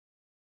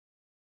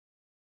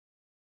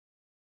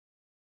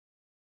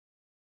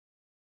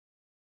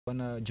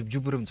bona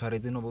jubjubure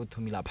mtshwaretse no bo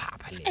thomila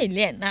phapha le Hey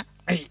lena.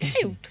 Hey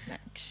too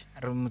much.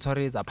 re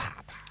mtshwaretsa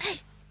phapha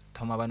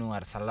thoma bana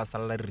re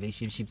sala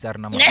relationships a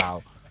rena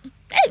morao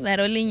Hey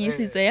mara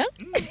olinyisitse ya.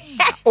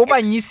 o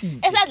ba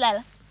nyisitse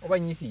Esadlala. o ba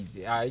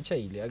nyisitse a e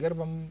chaile a ke re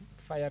ba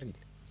fireile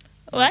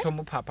What?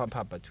 thomo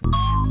phapha tu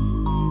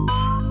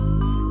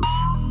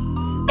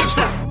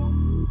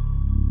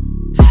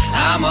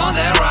I'm on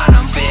that run,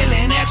 I'm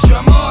feeling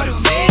extra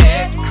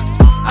motivated.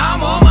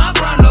 I'm on my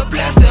grind, Lord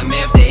bless them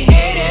if they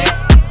hate it.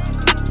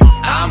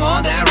 I'm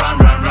on that run.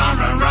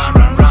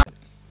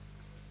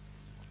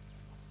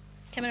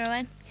 Camera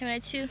 1, camera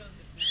 2.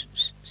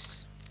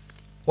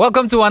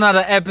 Welcome to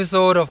another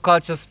episode of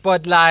Culture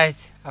Spotlight.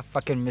 I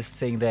fucking missed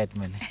saying that,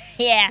 man.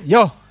 Yeah.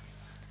 Yo,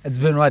 it's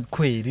been what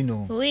quaid, you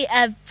know. We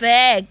are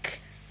back.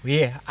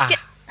 Yeah. Back.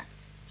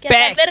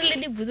 Ke le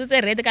dibuzo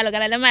tse red ka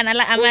lokala le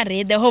manala a ma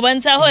red ho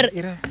bontsha hore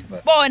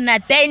bona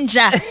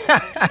danger.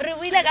 Re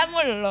wile ka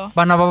mollo.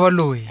 Bana ba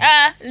baloi.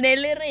 Le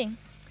le reng.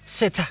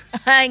 Sheta.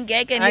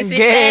 Angeke ni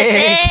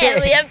sithe.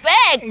 We are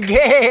back.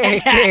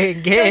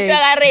 Ngeke.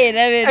 Ka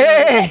rena bena.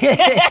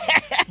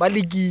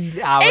 Baligile,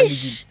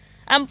 baligile.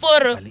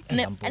 Amporo.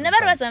 Ne ba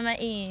rwa sama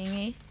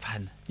eng.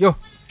 Fana. Yo.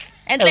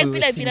 And like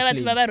pila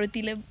batho ba ba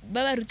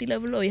rutile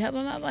boloi ha ba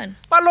mabana.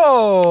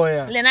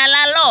 Baloya. Lena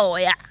la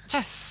loya.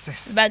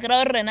 Jesus. Ba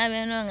kra rena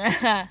benong.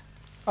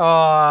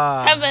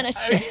 Oh. Savana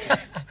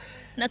chest.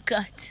 Na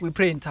cut. We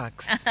pray in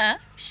tax.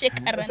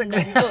 Shake around.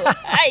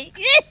 Ay.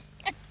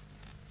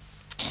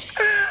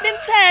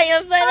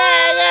 Dintaya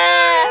banaga.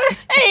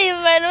 Hey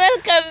man,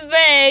 welcome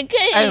back.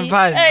 Hey. I'm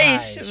fine. Hey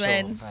man. Sure,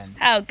 fine.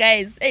 How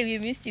guys? Hey, we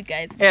missed you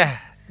guys. Yeah.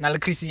 Nala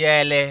Chrissy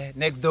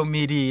next door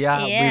media.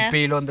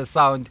 Boipelo on the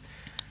sound.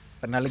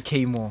 Nala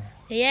Kemo.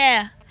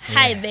 Yeah.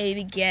 Hi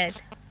baby girl.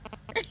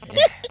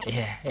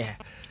 Yeah.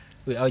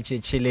 We out here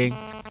chilling.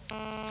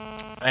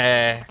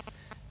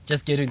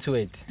 Just get into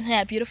it.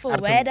 Yeah, beautiful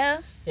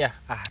weather. Yeah.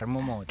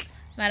 Motla.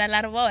 Mara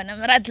la rubona,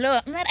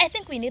 maradlo. Mar I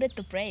think we needed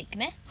to break,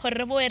 ne?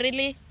 Horrible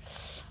really.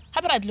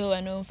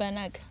 Habradlo no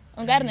fanak.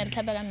 Ongarne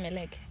tlhapa ka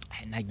mmeleke.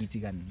 Ai na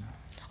gitsi ka nna.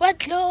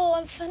 What low?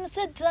 I'm fun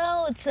to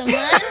doubt, man.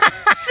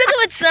 Sick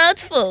of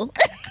doubtful.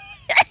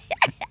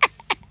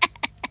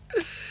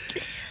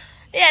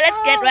 Yeah,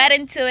 let's get right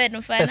into it,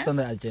 Mufasa. First on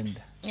the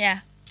agenda. Yeah.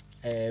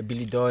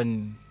 Billy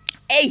Don.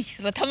 Hey,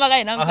 rothoma ka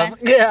ina mfana.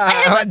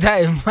 Yeah,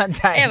 one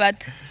time. Eh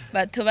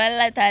batho ba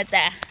la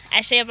tata.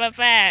 Ashe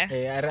papa.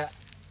 Ara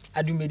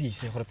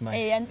adumedise gore tma.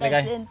 Eh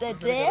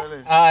ntete.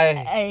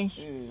 Ai.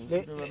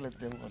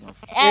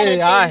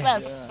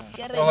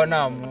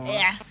 Hona.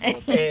 Yeah.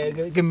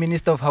 The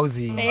Minister of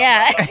Housing.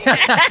 Yeah.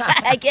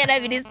 I can't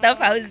have Minister of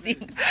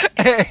Housing.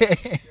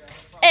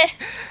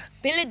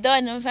 Billy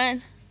Don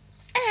mfana.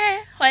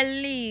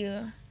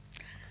 Hwaliwa.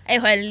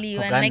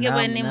 Hwaliwa nna ke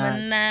bone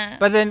monna.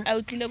 But then a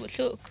utlile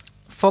bohloko.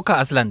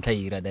 Focus la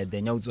ntlaira that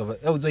then ya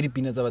utswa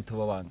dipina tsa batho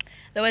ba bang.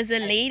 There was a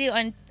lady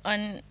on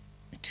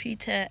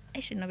Twitter. I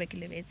should know back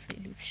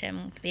it's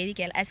shame baby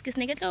girl. Ask us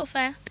nigga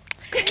tlofa.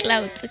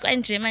 Cloud.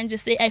 Kwanje manje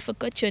say I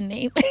forgot your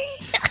name.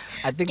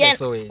 I think I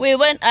saw it. We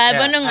went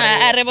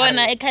bononga a re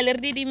bona e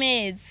khalerdi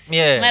dimets.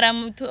 Mara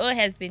muthu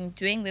has been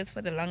doing this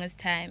for the longest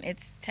time.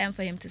 It's time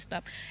for him to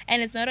stop.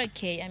 And it's not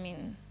okay. I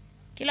mean,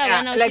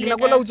 like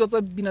nakola utswa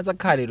tsa bina tsa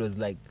khale, it was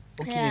like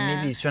okay,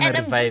 maybe he's trying to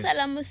revive.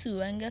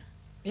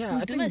 Yeah,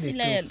 I think they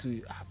still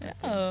sue.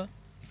 Oh.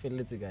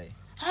 Feletse guy.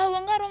 How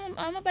ngaro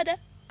amabada?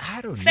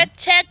 I don't know. Fact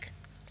check.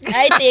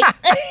 I think.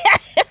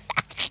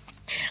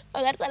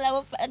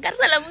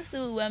 Garsala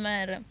musuwa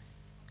mara.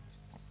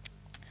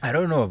 I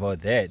don't know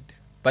about that.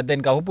 But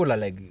then kahopola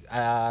like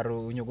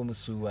aro unyoko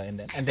musuwa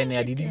and then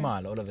ya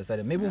didimala all of a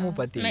sudden. Maybe mo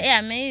pati.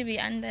 Yeah, maybe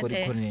under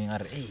there.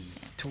 Hey,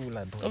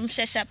 thula boy.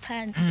 Umshasha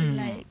phansi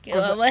like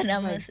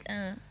wabona mus.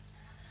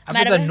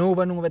 Mara no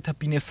ba no betha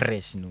pine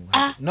fresh no.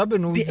 No be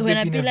no pine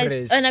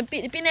fresh. Ona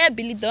pine ya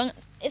Billy Don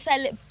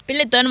esale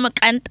Billy Don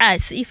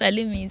mokantasi if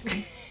ale means.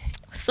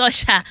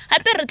 Sosha.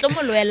 Hape re tlo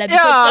moloela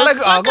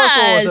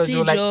because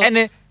go like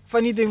and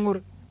funny thing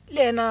or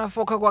lena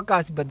foka kwa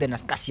kasi but then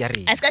askasi ya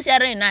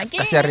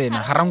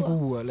rena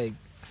harangua like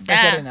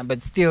askasi ya rena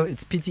but still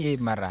it's PTA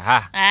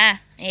mara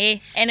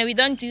and we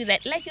don't do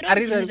that like you don't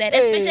do that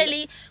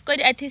especially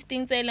good artist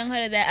things along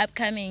how they're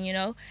upcoming, you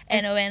know,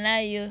 and when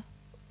are you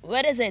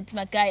what is it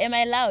my guy, am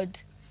I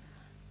loud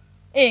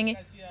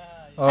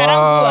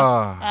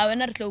harangua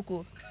when are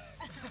tloko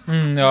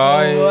no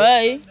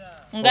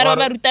ngara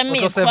ba ruta me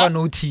ko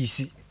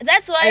notice.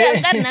 That's why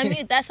I'm gonna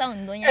mute that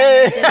sound on ya.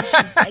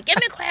 Give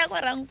me quiet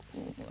kwa rangu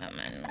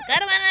man.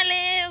 Karwana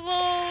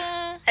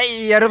levo.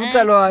 Hey, ya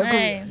rutalo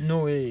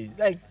no way.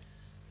 Like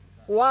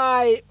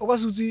why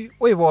okasutsi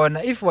o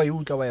ibona if wa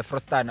yutla wa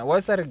frostana. Why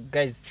sir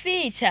guys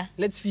feature.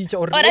 Let's feature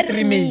or let's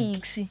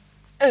remake.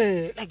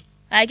 Like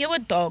I give a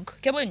dog.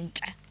 Give a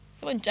ncha.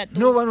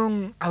 No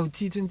one out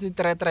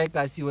 23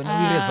 kasi when we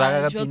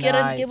rezaga ka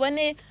pina. Ke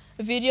bone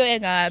video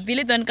ega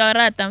Billy Don ka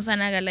rata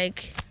mfana ga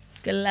like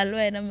ke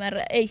lalwena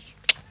mara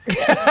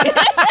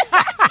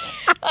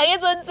I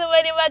get on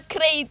somebody ma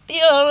crate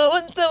or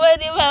on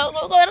somebody ma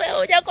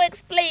go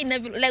explain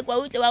like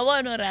what I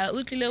want or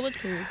utlile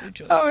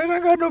botlhoko. Oh, I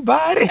don't got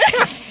nobody.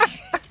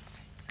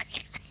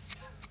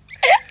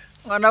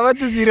 Ngwana wa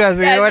serious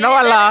wena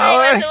wa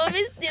la. So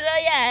we still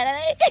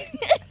yeah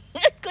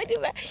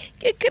like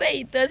ke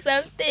crate or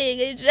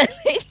something.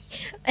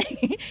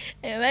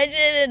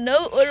 Imagine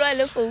no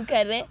olwale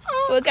focale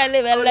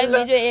bella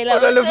video ela.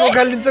 Olwale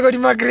focale ntse go di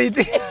ma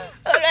crate.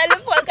 Olwale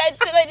focale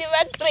ntse go di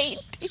ma crate.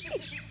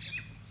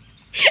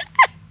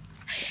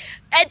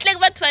 I like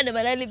what one of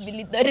my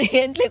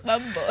Pitori and like my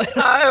boy.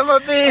 I am a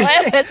baby. I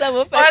am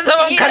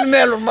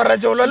Calmelo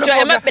Marajola.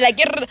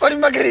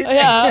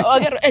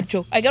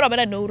 I get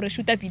about no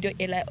shoot a video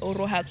or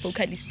roha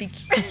focalistic.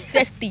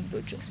 Testing,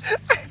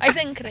 I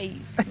think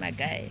crazy, my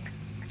guy.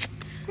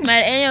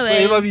 But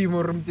anyway, so be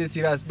more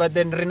serious, but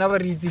then never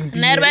reading.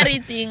 Never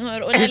reading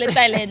or only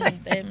talent.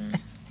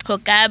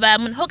 Hokaba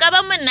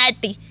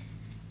manati.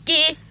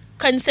 Ki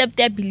concept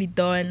ability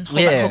done.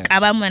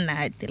 Hokaba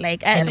manati.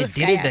 Like and it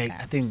did it like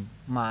I think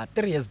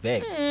 3 years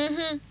back.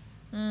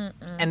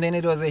 And then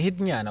it was a hit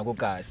nyana go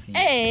kasi.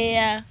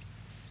 Yeah.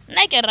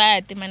 Like a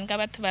rat man ka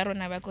batho ba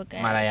rona ba go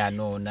kasi. Mara ya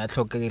no na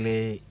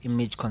tlhokegile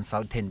image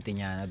consultant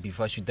nyana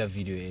before shoot a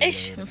video.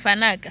 Eish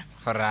mfanaka.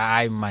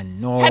 Right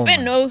man no.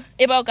 Happen no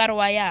e ba o ka re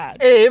wa ya.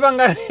 E ba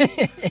ngare.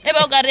 E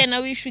ba o ka re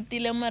na we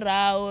shootile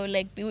morao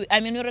like I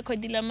mean we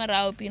recordile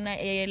morao pina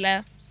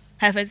ela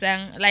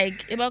hafesang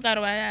like e ba o ka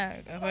re wa ya.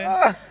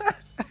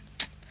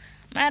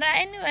 Mara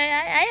anyway,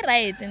 I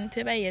write and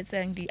to buy it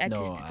and the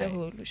artist the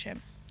whole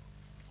sham.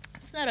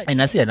 It's not okay. And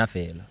I see enough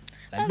like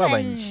Baba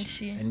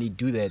and they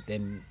do that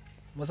and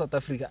most South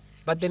Africa.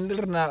 But then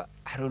I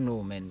don't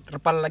know man.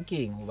 Repala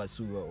king over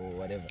Suwa or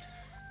whatever.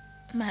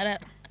 Mara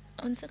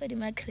on somebody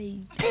ma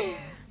crate.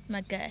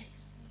 My guy.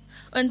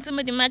 On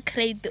somebody ma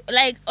crate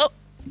like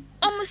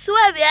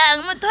Musuwa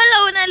biang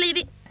motola una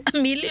lady a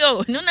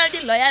million. No na di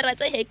lawyer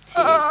rata hectic.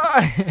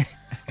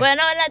 When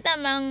all that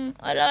among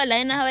all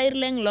line how I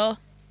learn law.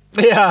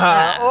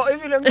 Yeah. Oh,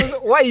 if you look,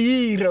 why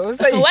year?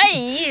 Why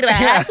year?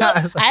 I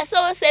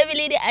saw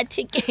several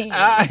articles.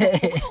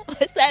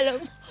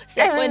 Salom,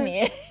 second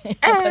year.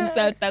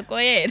 Consult a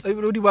coin.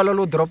 Everybody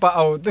will drop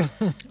out.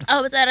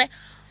 Oh, sorry.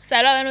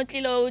 Salon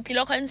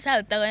utilo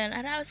consult.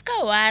 And I was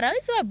Kawara.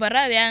 It's a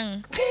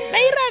Barabian.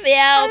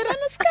 Bayrabia,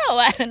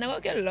 Skawara. And I'm a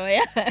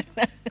lawyer.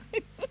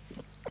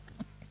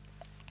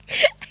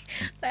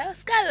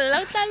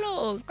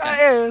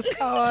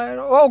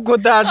 Oh,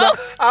 good dad.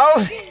 I'll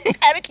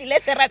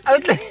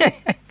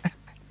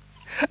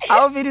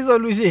be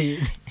resolution.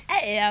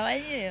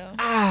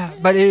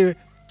 But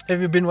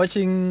have you been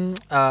watching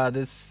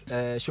this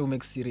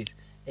Showmax series?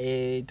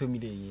 To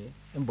me,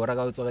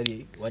 Mboraga was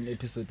already one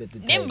episode at the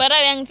time.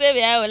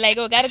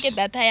 Like, get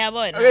that tire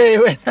boy.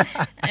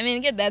 I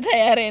mean, get that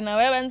tire in a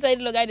way one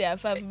side look at your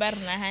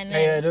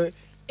barna.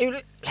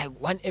 Like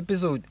one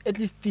episode, at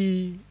least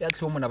the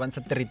woman avance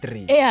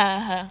 33.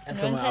 Yeah,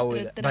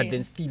 but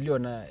then still you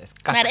know,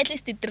 but at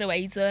least the 3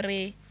 ways or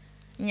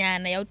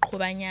nyana ya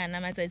uqhuba nyana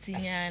matsatsi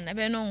nyana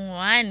be no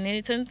one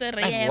it's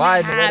re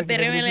ha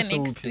peremele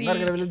next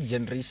week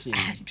generation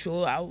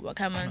Joe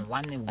come on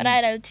what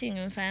adulting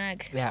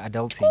mfanaka yeah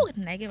adulting oh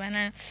nake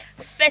bana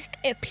first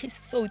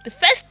episode the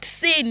first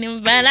scene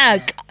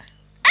mfanaka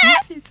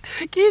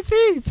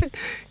kids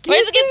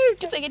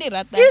ke di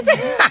rata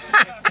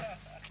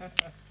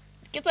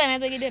ke tsana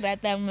tse ke di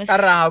rata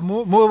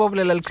mo ba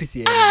bolela le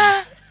Chrissy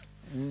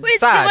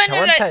wait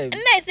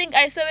I think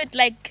I saw it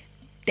like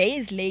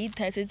days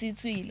later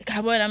setsitswile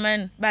ka bona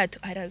man batho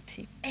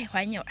adulting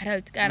hwanya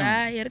adult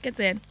kara ye re ke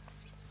tsena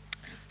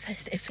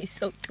first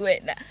episode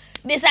wena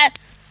this are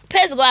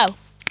pes go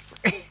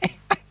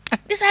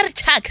these are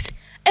chucks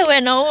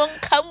wena o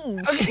nkamu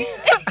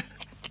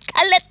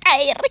kale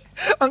tire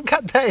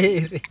onka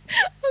tire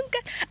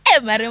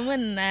mare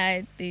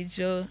monna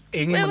tijo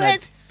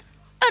wait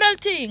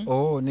adulting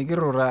oh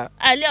nigirora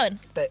alion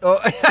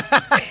oh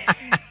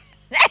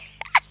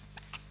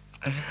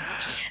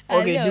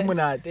okay,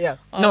 yeah.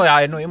 No,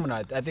 I know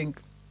Imunat. I think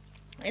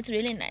it's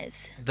really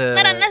nice. The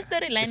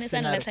storyline is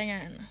another.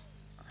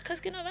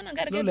 Because you know, I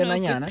gotta get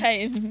good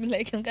time.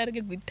 Like, I gotta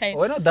get good time.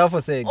 We're not there for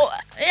sex. Oh,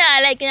 yeah,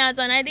 like, you know,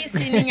 so I did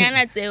see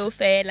Nyana say, oh,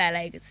 fella,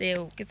 like, say,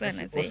 oh,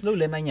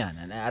 slowly,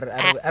 Nanyana.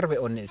 Are we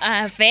honest?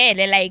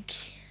 Fella, like,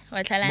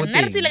 what's I like?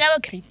 Not to like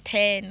about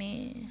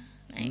Critani.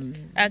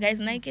 Like, guys,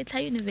 Nike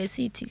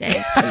University,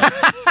 guys.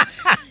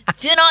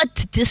 Do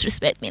not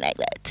disrespect me like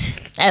that.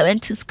 I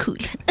went to school.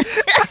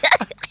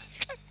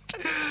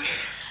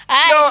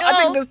 I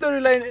think the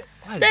storyline.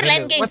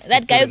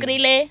 That guy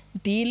really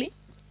Dealy.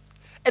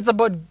 It's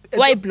about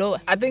why blower.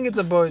 I think it's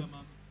about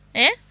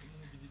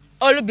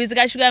all busy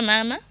guy sugar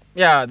mama.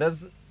 Yeah,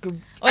 that's.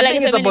 I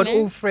think it's about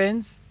old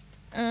friends.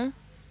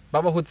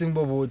 Baba hutsing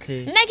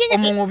bobotle.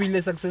 Omongo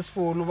bile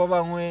successful.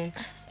 Baba ngwe.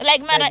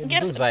 Like mara,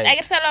 I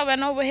guess I love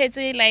no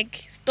like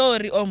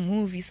story or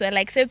movie. So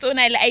like say it's on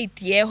an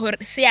idea or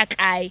say a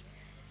guy.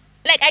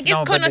 Like I guess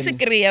kono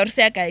secret or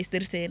say a guy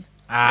still saying.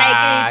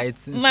 Like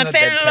it's my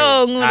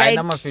fellow like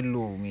like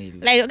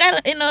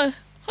you know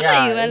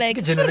Yeah, like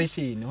a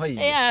generation.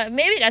 Yeah,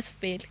 maybe that's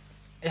fail.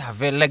 Yeah,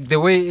 well, like the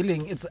way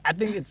it's. I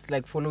think it's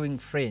like following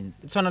Friends.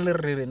 It's one a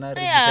little really not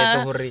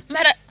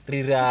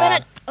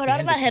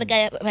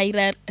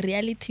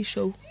reality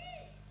show.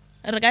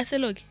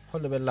 Regaseloki.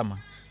 Lama.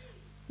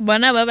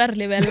 Bona baba re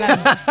lebella.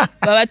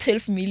 Baba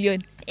 12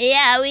 million.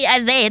 Yeah, we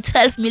are there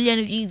 12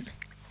 million views.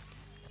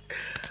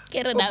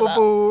 Kere na ba.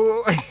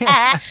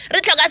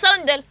 Re tloka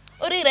sound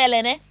o re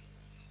rele ne.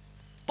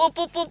 Po.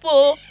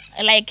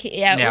 Like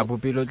yeah. Yeah,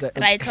 Boipelo.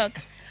 Right talk.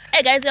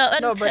 Hey guys, you're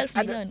on 12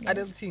 million. I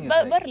don't think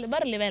it's bar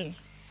level.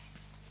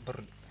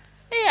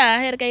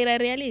 Yeah, here kaira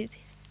reality.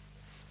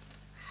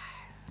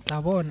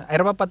 Tabona, I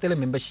remember patele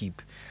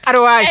membership.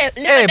 Otherwise,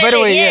 by the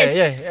way,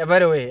 yeah, by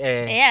the way,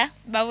 yeah,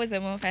 bawo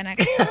mo fana.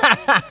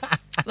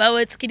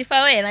 Bawo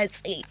skidifa we na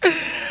tsi.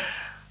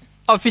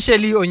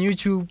 Officially on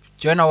YouTube,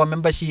 join our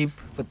membership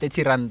for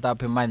 30 rand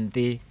per month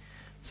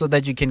so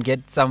that you can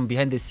get some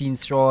behind the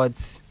scenes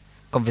shots,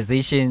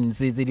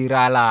 conversations,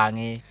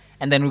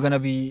 and then we're gonna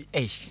be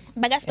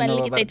bagas ba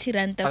le 30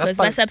 rand because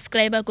ba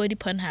subscriber go di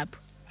Pornhub.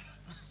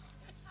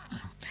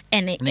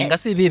 And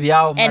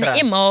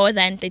more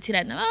than 30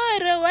 rand.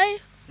 Oh, why?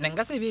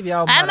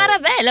 Mara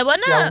vele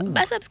bona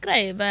ba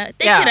subscribe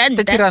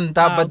 30 rand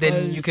but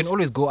then you can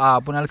always go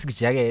up on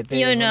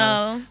you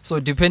know. So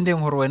depending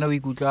on wena we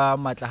kutla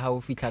matla ha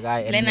o fitla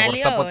kae and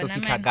support o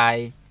fitla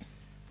kae,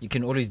 you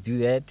can always do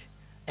that.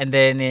 And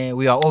then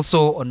we are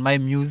also on My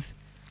Muse.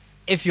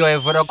 If you are a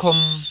Vodacom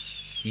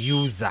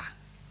user,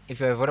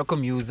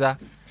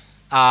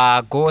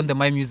 go on the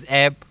My Muse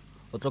app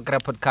or look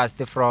at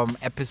podcast from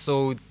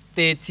episode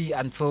 30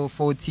 until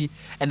 40,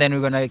 and then we're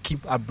gonna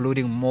keep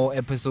uploading more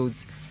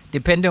episodes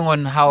depending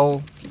on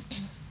how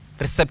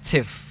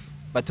receptive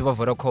but to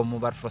Vodacom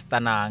but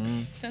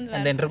frostanang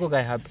and then rego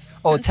guy have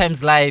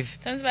Times Live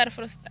Times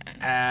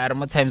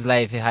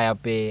Live high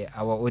up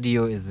our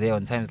audio is there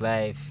on Times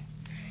Live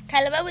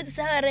kalaba with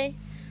sare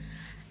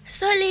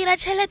so lira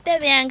chelete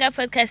byanga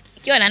podcast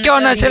ke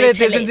yona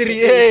chelete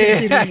senziri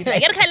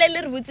ke khale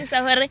le re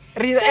butsisa hore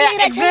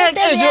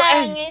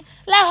exactly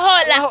la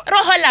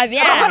hola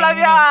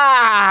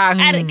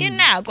byang are ke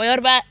nako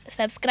yo ba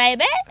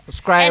subscribe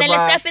and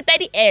let's go fit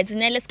the ads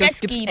and let's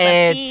skip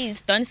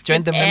please don't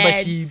join the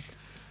membership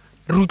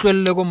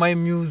rutlwelle go My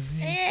Muse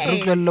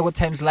rutlwelle go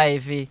Times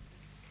Live.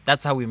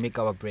 That's how we make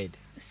our bread.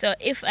 So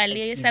if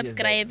ali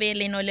subscribe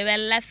le no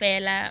lebella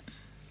fela.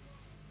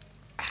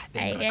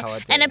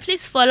 And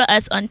please follow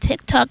us on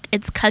TikTok.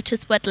 It's Culture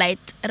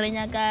Spotlight.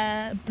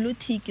 Renyaga blue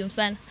tick in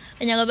fan.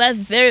 Renyaga ba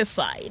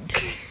verified.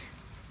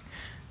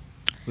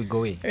 We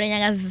go in.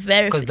 Renyaga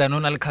verified. Because the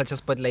non Culture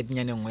Spotlight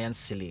nyane ngwe yan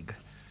silig.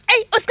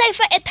 Hey, Oscar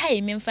for a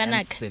time in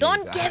fanak.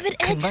 Don't give it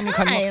a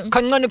time.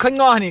 Kangani. I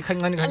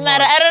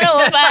don't know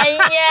if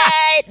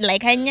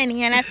like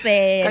nyana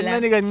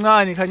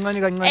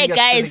fela. Hey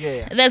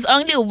guys, there's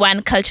only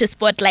one Culture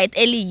Spotlight.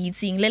 Eli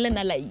eating, lele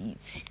nala eat.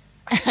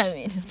 I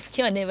mean,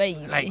 you never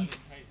eat. Like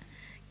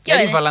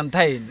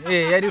Valentine.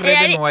 Red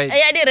and white.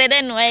 The red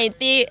and white.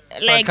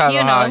 Like,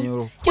 you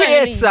know.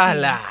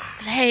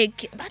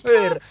 Like,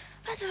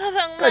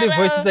 but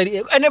voices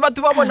are never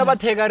to one about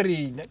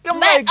Tegarin.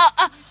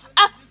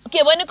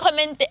 Okay, when you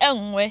comment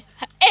anyway.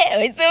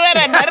 It's over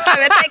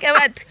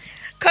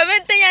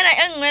comment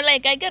yana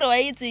like I get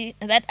why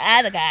that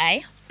other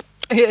guy.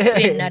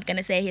 We're not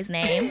gonna say his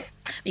name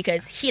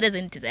because he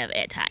doesn't deserve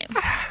airtime.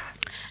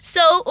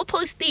 So,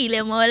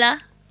 upostile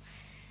mola.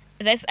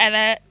 This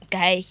other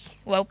guy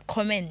will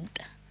comment.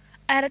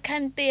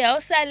 Arkante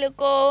ausale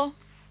ko.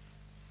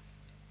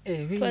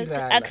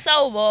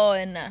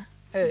 Aksawubona.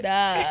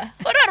 Da.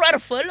 Ora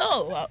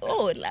follow.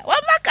 Ola.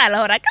 Wa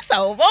makala ora ka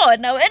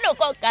sawubona wena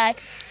ko guy.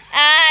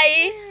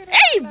 Ai,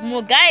 hey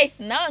mo guy,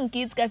 now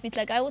kids ka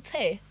fitla ka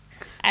uthe.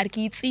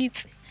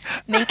 Arkitsitsi.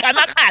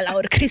 Nenkamakala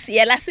or Chrissy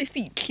ela se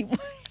fitli.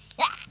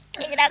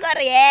 Ina go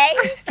re.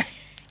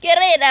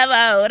 Kerena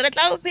ba re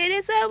tla o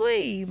phedisa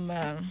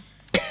boima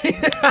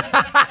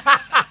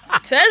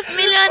 12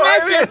 million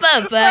se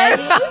papa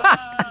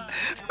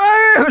o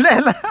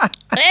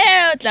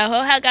tla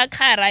ho ha ka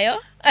khara yo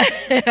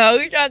ha o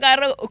tla ka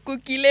re o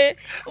kukile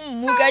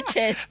mmuka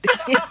chest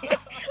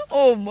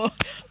mo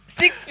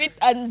 6 feet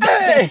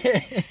under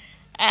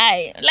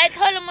ai like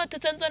how mo to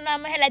tsantso na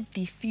mahela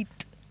defeat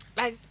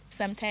like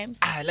sometimes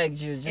like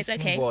you just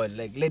okay. Move on,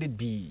 like let it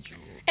be.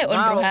 Hey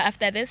on bro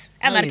after this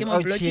I'm going to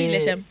block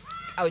you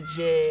out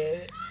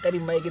there, that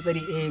might get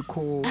the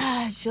echo.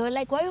 Sure,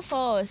 like why you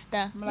forced?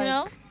 You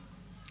know?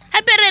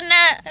 Happy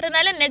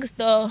Renale next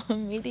door,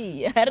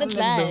 media.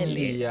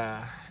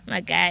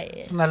 My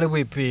guy. Renale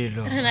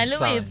Boipelo.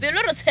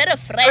 It's head of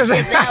fresh.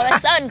 Our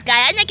sound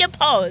guy. I can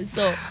pause.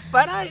 So,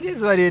 but it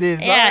is what it is.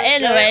 Yeah,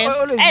 anyway.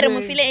 I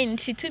don't feel in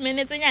 2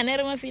 minutes and I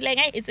don't feel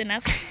like it's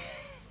enough.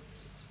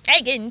 I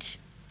get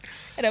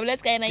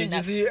let's get enough. Did you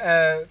see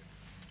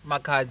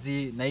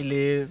Makhadzi,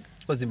 Naile?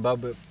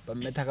 Zimbabwe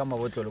metaka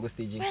mabotolo go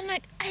stage. When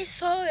I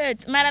saw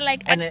it, mara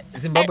like and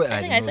Zimbabwe I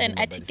think I saw an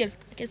article.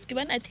 Guess give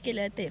an article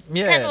at them.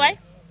 Yeah. Why?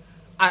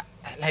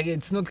 Like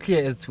it's not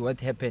clear as to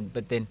what happened,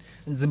 but then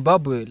in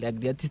Zimbabwe, like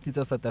the artists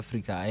of South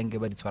Africa, I ain't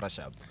get tshwara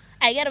sharp.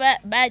 I get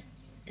but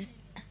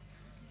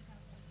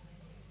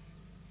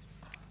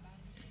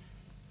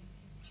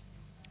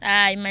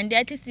ay mandi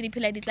athi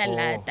siriphila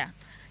ditlalata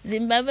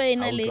Zimbabwe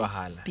ina le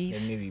beef.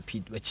 Let me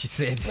repeat what she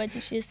said. What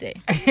did she say?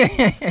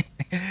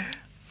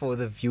 For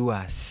the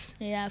viewers.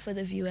 Yeah, for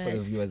the viewers. For the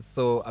viewers.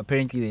 So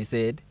apparently they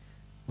said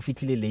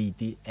Ufitile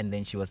lady and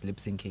then she was lip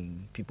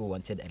syncing. People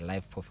wanted a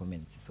live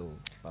performance. So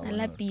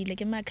Alapile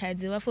ke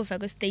Makhadzi wa fofa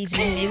ko stage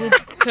maybe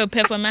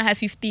perform ha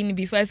 15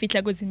 before I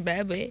fitla go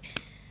Zimbabwe.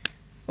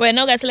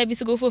 Wena ga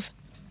selabisi go fofa.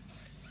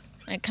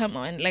 Like, come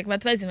on, like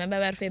what was Zimbabwe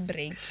ba re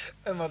break.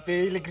 I'm a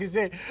pay like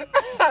Chrissy.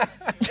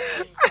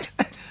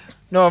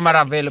 No,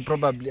 Maravelle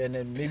probably, and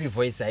then maybe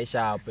voice I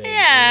sharp.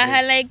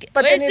 Yeah, like.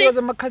 But then it was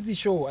a Makhadzi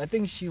show. I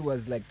think she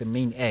was like the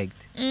main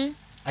act.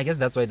 I guess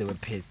that's why they were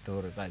pissed,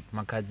 or like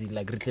Makhadzi,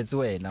 like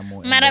Ritletswe na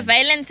mo. Mara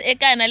violence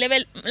ekana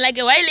level like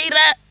a while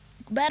later.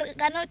 Bar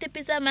kana te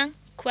pizza man.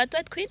 What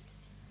queen?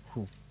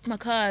 Who?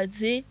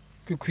 Makhadzi.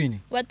 Queen.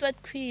 What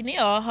queen?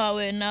 Oh, how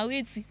now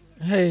it's.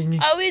 Hey.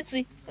 How it's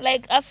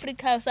like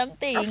Africa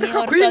something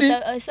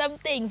Africa or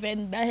something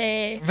Venda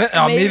hey.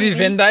 Maybe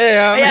Venda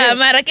yeah. Yeah,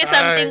 mara ke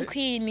something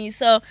queenie.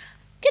 So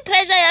ke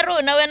treasure ya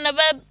rona when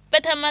ba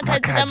betha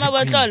Makhadzi ka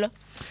mabotlolo.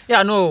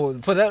 Yeah, no,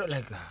 for that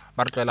like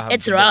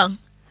it's wrong.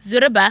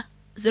 Zurba.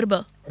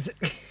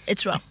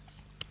 It's wrong.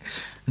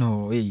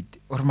 No, wait.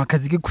 Or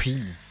Makhadzi ke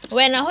queen.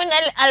 When a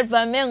hona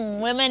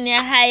album women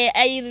ya high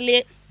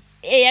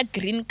I a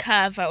green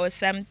cover or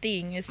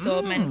something.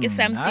 So man ke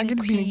something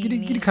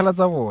queen. Ke colors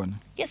tsa bona.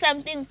 Ke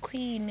something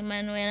queen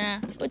man wena.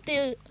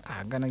 Uti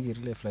gonna get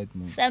really flight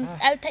mode. Some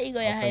alter ego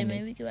ya high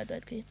maybe ke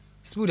what queen.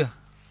 Spuda.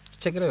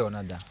 Check it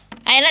out da.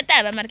 Ayina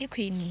taba mara ke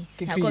queen.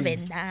 Ya go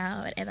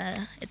Venda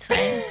whatever. It's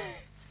fine.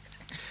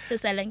 So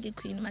salangi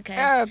queen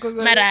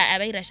Makhadzi. Mara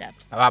abayira sharp.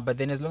 But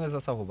then as long as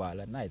asa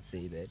hobala, I'd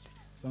say that.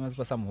 As long as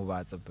basam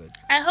hobatsa but.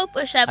 I hope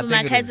o sharp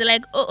Makhadzi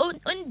like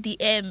on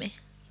DM.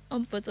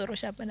 On Pitori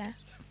sharp na.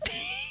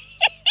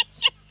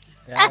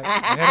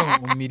 Yeah,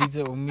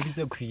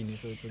 umiritse queen,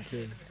 so it's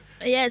okay.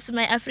 Yes,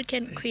 my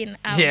African queen.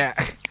 Yeah.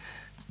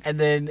 And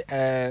then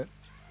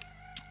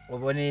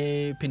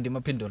wabone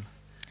Pindima Pindol.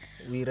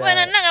 We the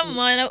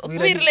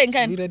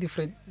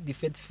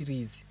fat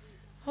freeze.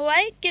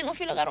 Why king o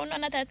filo ka rona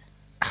na tata?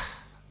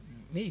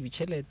 Maybe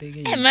chelete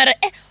ke. Mara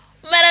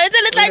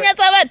wetse le tlanya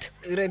tsa batho.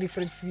 Ira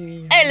different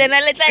freeze.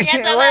 Lena le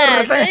tlanya tsa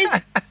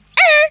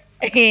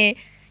batho.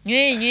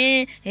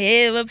 Nywe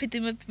ba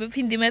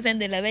Pindima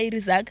Pendela ba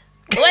irizaka.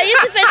 Why is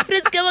the fat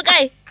freeze ke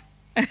bokae?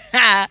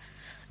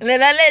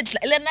 Lena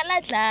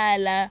la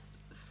tlala.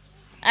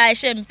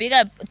 Shem pick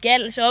up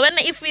girl show when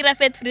if we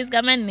fat freeze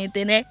ka man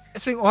nete ne.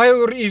 Sing why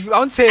if I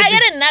don't say I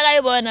get na ga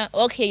ibona.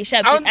 Okay,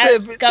 sharp.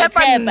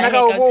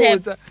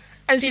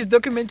 And she's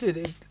documented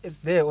it's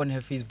there on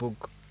her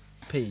Facebook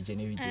page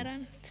and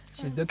everything.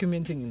 She's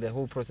documenting the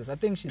whole process. I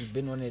think she's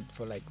been on it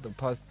for like the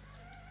past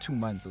 2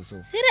 months or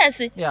so.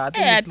 Seriously? Yeah, I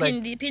think it's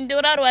like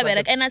Pindura wa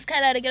berek and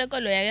askala re ke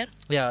lo ya.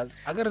 Yeah,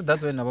 I got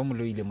that's when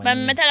abamuloile man. Ba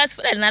meta ka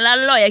sifula na la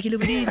lawyer ke le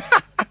buditsi.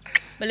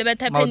 Bale ba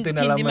tha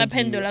Pindima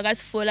Pendula ka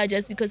sifula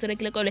just because re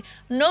ke le kole.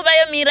 No ba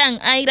yo mirang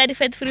a ira di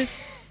fat fruit.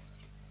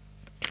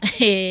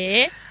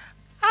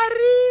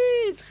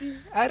 Aritsi.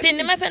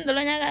 Pindima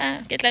Pendula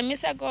nya ke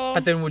tlamisa ko.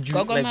 But then would you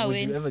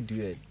ever do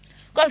that?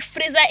 Go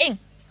freezer in.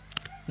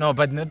 No,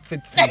 but not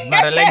fit freeze,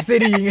 but like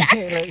saying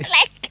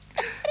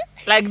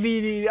like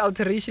the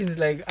alterations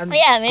like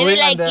yeah, maybe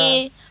like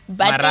the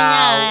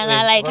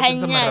batinyana like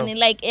hanyani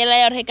like ela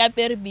ya re ka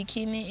pere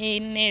bikini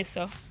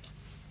ineso.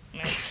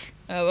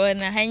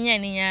 Bona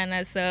hanyani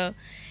nyana so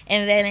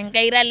and then nka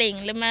ira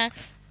leng le ma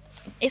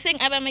iseng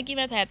aba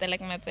makiba thata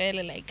like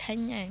matsele like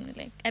hanyani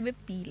like abe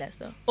pila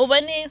so o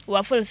bone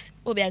waffles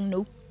o be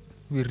no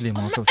we really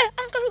waffles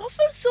uncle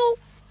waffles so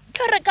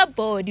ka ka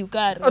body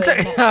ka re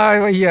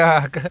oh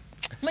yeah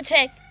mo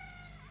check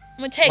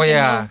oh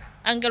yeah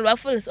uncle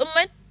waffles o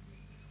man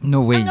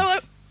no ways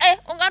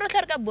ungaro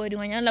tlhare ka body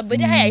ngwana la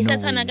body ha isa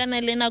tshwana kana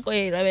le nako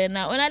e la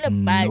wena ona le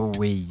bad no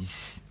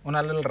ways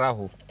ona le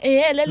raho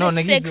le no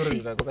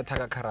sexy go betha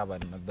ka caravan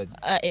but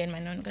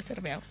man on ka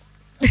serbe yao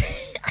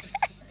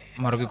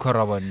maro ke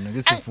caravan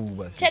ke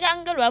sefuba check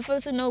uncle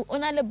waffles no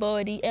ona le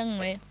body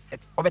engwe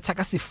o betha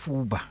ka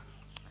sefuba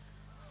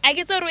a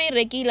ke tsoro e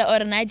rekile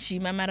or na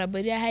gym mara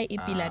body ha e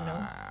pila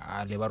no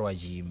le barwa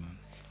gym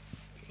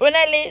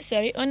ona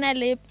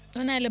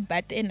le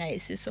bat e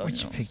nice so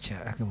which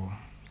picture akebo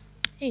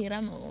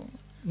Ramo.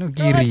 No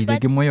giri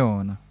ke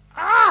moyona.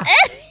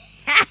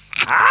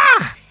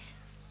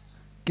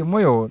 Ke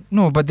moyo.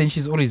 No, but then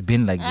she's always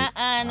been like that.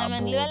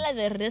 Man,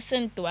 the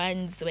recent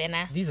ones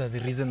wena. These are the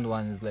recent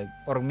ones like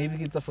or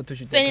maybe it's a photo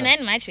shoot.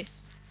 29 March.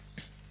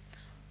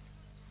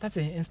 That's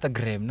an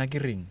Instagram na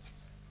giring.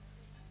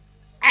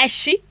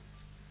 Ashi.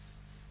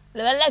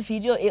 La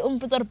video e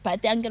umputor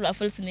party uncle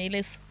waffles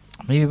nailes.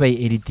 Maybe by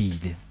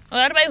edited.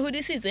 Or by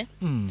hoodie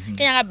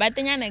Kenya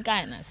batenya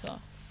kana so.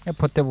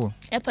 Portable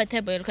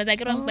because I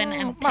don't when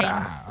I'm playing.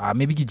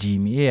 Maybe ke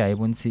Jimmy I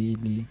won't say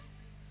le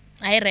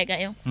I rega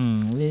yo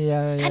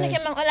yeah ana ke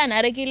mang ola na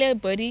rekile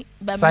body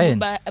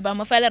ba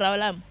mo fala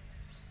raolam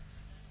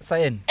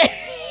Sayen.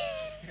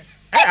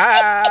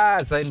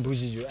 Sayen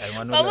buji.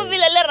 Mamu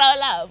vile le rao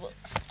labo.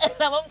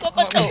 Namam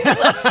kokoto.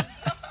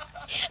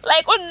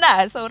 Like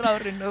unna so raw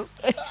reno.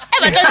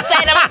 But don't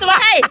say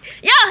that.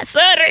 Yeah,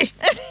 sorry.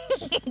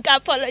 I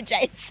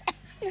apologize.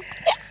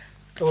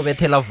 O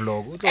betela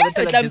vlog. O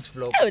betela this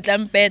vlog. O tla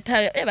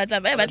mpetha e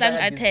batlang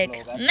attack.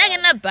 Nna ke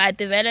na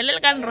bati vele le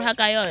ka nroha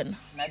ka yona.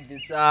 Not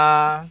this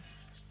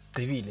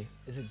Gqibile.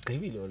 Is it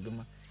Gqibile or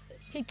Gqibile?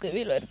 Ke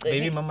Gqibile or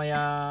Baby Gqibile. mama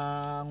ya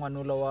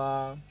ngwanula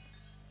wa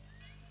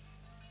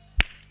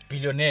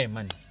billionaire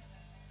man.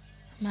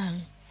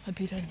 Mang, a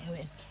billionaire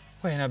wena.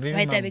 Wena baby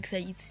Why mama. tabe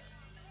excited?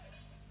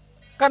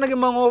 Kana ke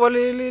mangoba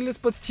le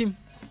sports team.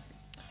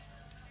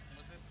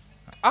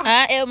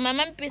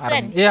 Mama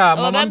Mpisane. Yeah,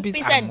 mama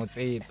Mpisane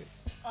motsepe.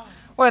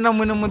 Wena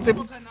mone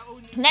motsepe.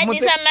 Na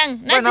disa mang,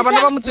 Wena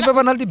bana ba motsepe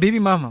bana le baby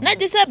mama. na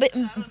disa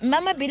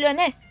mama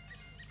billionaire.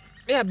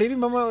 Yeah, baby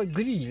mama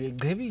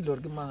Gqibile or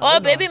ke mang. Oh,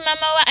 baby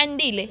mama wa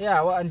Andile.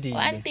 Yeah, wa Andile.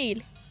 Wa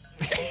Andile.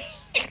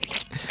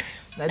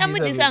 Na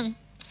mudisang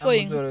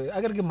foying.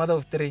 Akere ke mother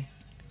of 3.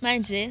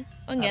 Manje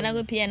ongena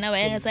ku piano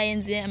waya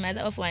science a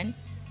mother of 1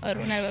 or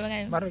una baba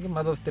kae. Mara ke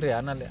mother of 3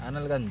 ana le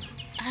kantle.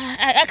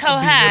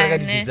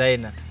 Akhawhane.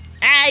 Designer.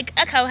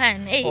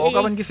 Akhawhane. O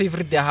ka ban ke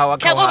favorite ya hawa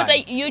Ka go ka. botsa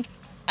you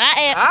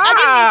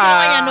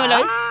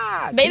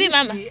baby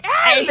mama.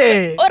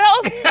 Ora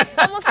of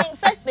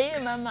first baby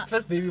mama.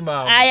 First baby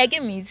mama. Aya ke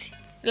meet.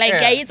 Like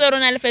ya itse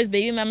rona le first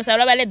baby mama sa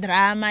ba le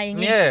drama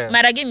eng.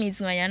 Mara ke meet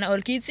ngwana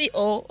or kitsi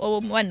o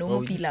wa no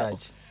mo pila.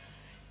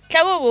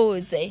 Tla go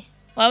botse.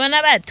 Wa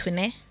bana batho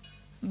ne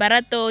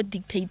barato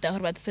dictator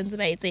gore batho sentse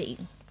ba etse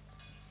eng.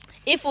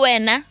 If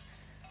wena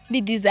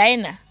di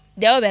designer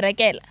di a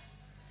berekela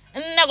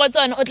nna go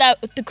tsona o tla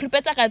te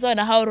krupetsa ka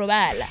tsona ha o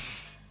robala.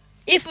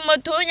 If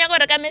motho o nya go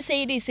reka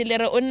Mercedes le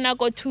re o nna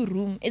go 2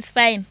 room, it's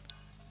fine.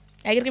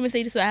 A ke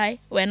Mercedes wa hae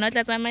wena o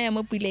tla tsamaya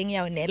mo puleng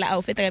ya onela a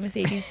o feta ka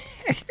Mercedes.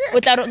 O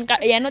tla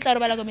ya no tla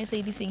robala go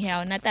Mercedes ing ya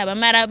ona taba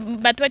mara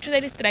batho ba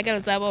tshwere di struggle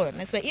tsa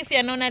bona. So if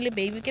you know na le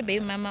baby ke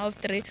baby mama of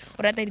 3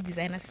 o rata di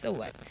designer, so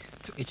what?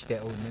 To each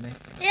their own, ne?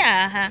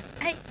 Yeah, ha.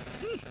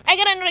 I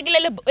get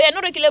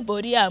no regular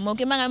body mo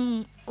ke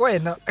manga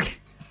Wena.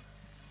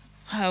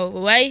 how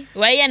why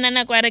ya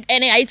nana kwa re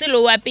ene a itse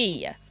lo wa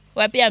pia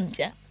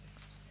mpya.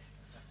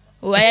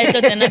 Why I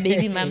got na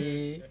baby mama.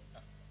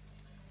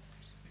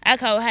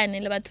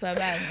 Akhawhane le batho ba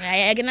bangwe.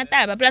 Ai ke na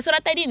taba plus o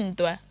rata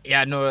dintwa.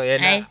 Yeah, no,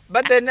 yeah.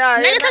 But then Na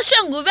ke tla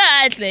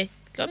shanguva atle.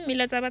 Tlo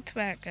mmila tsa batho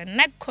ba ka.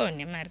 Na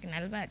khone mara ke na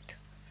le batho.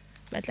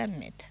 Ba tla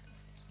mmeta.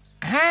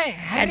 Hi.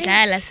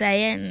 Adlala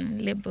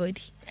sayen le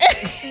body.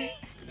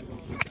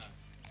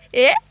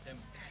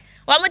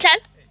 Wa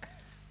motlhala?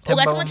 O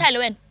ka se motlhala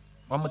wena?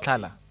 Wa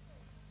motlhala.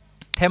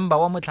 Themba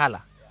wa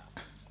motlhala.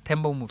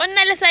 Themba o mo. O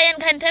nna le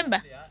sayen kan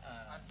Themba?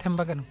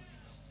 Themba kana.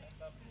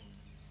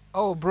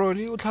 Oh bro,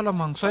 o tlhala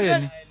mang so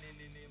yene.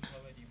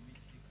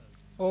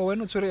 Oh,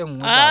 wena o tshwere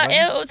engwe.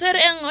 O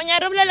tshwere engwe o nya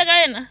re bolela ka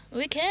yena.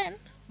 We can.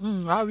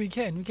 We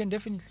can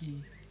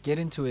definitely get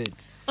into it.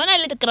 Ona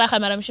le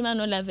kraga mara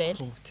mshimano la vele.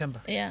 Oh,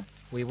 Themba. Yeah.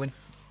 We win.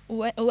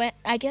 We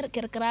a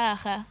ke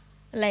kraga.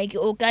 Like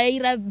o ka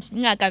ira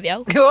ngaka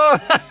byao.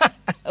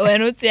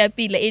 Wena o tsia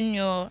pila in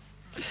your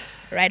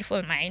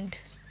rightful mind.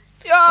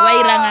 Wa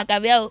ira ngaka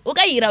byao. O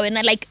ka ira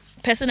wena like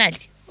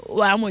personally.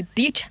 Wa mo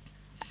teacher.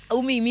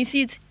 O me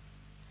misitse.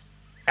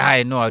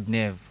 I know I'd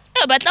never.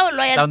 Ba tla o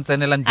loya.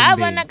 Tantsenela ndimbe. A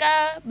bona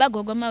ka ba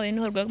gogo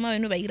maweno hore gogo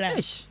maweno ba ira.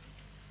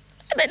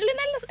 Ba le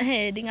na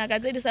dingaka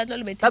tse di sa tlo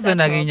le betisa.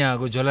 Tatsena ke nya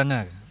go jola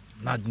ngaka.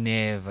 Not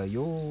never.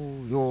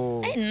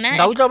 Yo.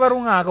 Nna utla ba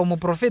rungaka mo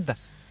profeta.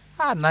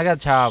 Nna ka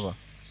tshaba.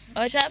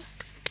 O shaba.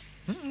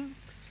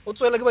 O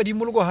tswela ke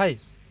badimo le go hae.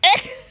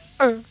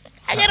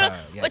 Agero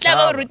o tla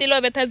ba o rutile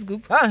o betha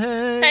scoop.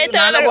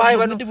 Nna go hae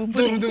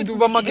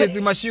ba maketse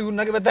mashiu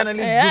nna ke betana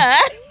le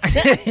scoop.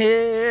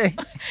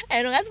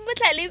 I don't know.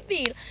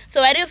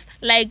 So what if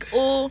like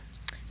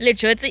le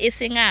jotse e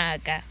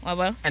sengaka,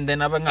 waba? And then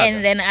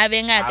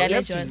abengaka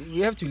le jotse.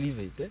 You have to leave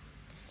it.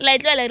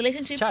 Like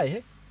relationship.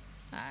 Chai,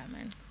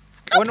 Man.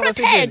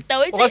 Protect.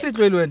 O se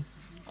tlwele wena.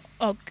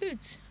 Oh, good.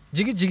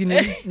 Jigi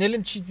ne le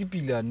ntshitse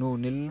pila no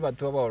ne le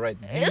batho ba all right.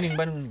 Meaning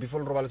ba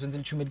before robala tsentse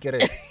le tshumedi kere.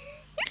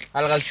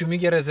 Alga tshumi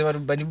kere se ba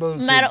nimba.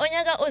 Mara o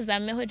nyaka o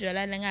zame ho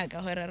jola le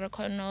ngaka hore re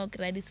khono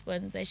credit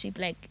sponsorship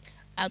like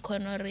a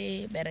khono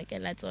re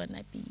berekela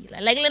tsona pila.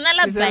 Like lena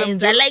la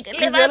baisa like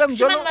le ba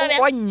mjolo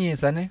o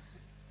nyisa ne.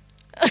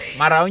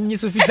 Mara o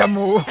nyiso fitla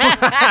mo.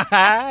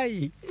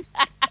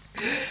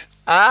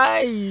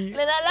 Ai.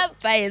 Lena la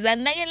baisa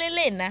nna ke le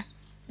lena.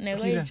 Ne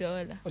go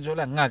ijola. O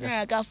jola ngaka.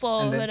 Ngaka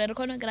for hore re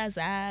khono kra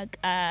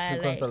zaka.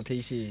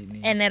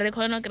 Consultation. And re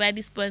khono kra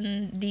di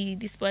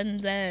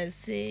sponsors.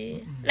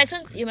 Like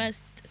you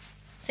must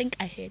think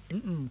ahead.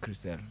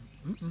 Chrissy.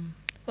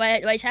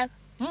 Why chap?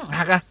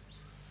 Haka.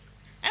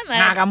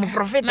 Naka mo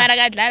profeta. Mara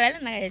ka dlala le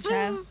naka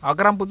chap. A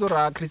kra mpotso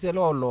ra Chrissy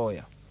lo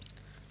lawyer.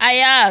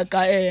 Aya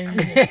ka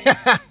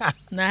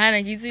na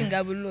hana kitsi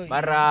nga boloi.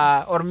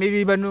 Mara or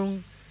maybe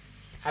banung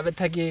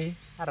abethake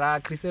ra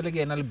Chrissy le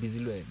ke ena le busy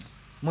lo ena.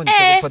 Mo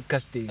ntse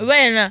podcasting.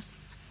 Wena.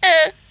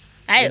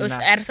 Ai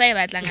are say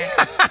batlang.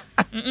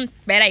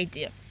 Better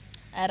idea.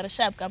 Are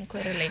sharp kam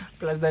correlate.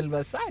 Plus dal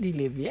basadi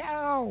le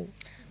biao.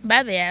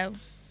 Ba biao.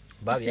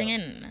 Ba biao.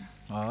 Singen.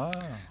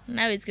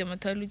 Now it's ke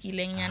motho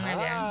lokileng nyana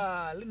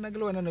bjang. Le nna ke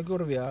le wena ne ke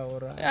re biao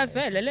ra. Ya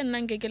fela le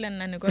nna nke ke le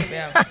nna ne go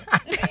biao.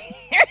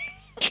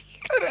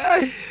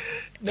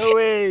 No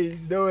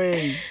ways.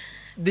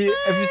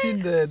 Have you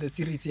seen the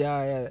series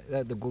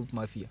the Gold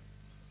Mafia?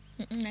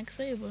 Next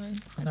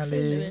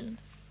one.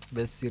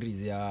 Best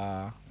series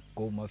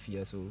Gold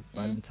Mafia, so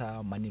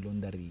money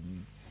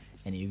laundering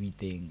and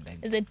everything. Like,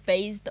 is it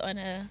based on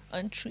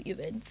true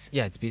events?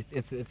 Yeah, it's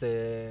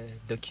a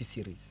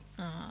docu-series.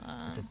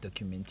 It's a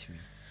documentary.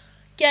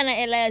 Kiana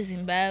ela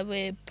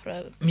Zimbabwe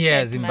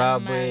yeah,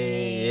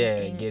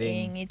 Zimbabwe,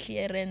 getting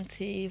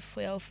clearance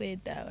for your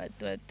feta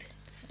what.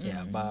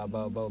 Yeah,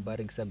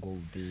 bariksa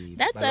gold.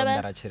 That's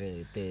why but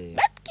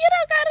kira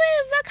kare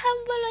va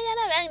khambolo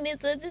yana bang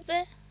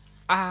nitsotse.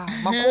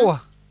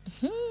 Makua.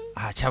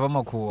 Chaba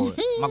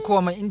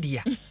Makua ma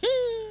India.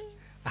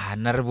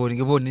 Nare boni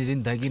ke boni le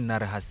ndagi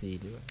nare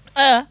haseli.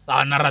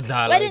 Nara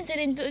dlala. Why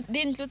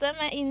didn't you tell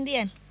my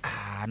Indian?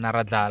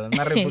 Nara dlala.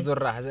 Nare botso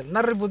ra haseli.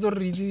 Nare botso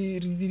rizi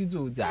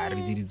ditsotsi.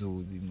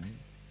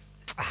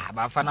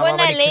 Ba fana ba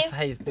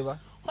criticize ba.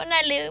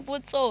 Hona le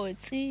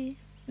botsotsi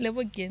le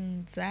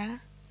bogenza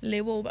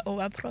le bo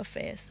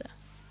professor.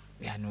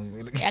 Yeah, no.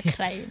 Ya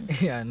crime.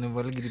 Yeah, no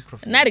ba le ke di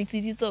professor. Na re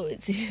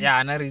tsitsi.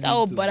 Yeah, na re tsitsi. Tsa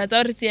o bona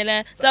tsa re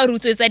tsiela tsa re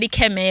utswetsa di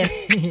camera.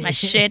 My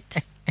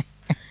shit.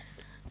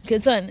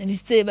 Ketsana di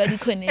tseba di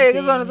connect.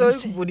 Ke tsona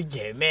tsa go di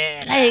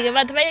camera. Like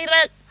batho ba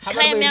ira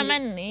crime ya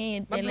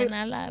manne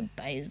telena la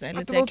baiza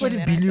le tsa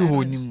camera. Ba billion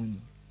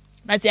mun.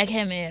 Ba tsa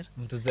camera.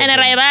 Ene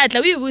ra e batla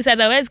o ibusa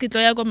da wes ke tlo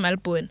ya ko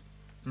Malbon.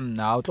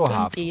 Na o tlo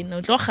half.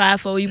 No tlo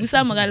gafa o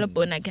ibusa mo ga le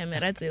bona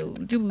camera tseo.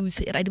 Di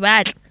buse ra di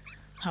batla.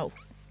 How?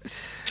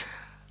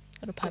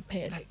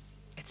 Like,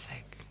 it's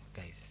like,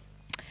 guys.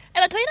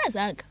 Batho ba ira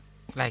zaka.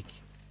 Like,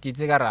 ke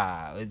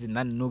tsekara is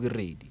nna no get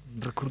ready.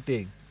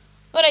 Recruiting.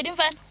 Alright, I'm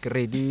fine.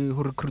 Ready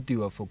who recruit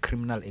you for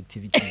criminal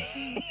activities.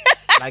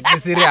 Like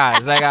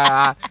serious. Like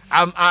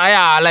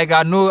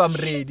I know I'm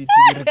ready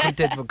to be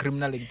recruited for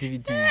criminal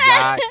activities.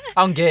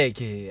 I'm gay.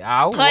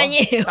 No.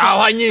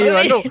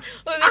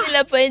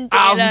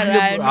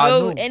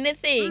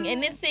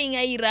 Anything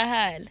I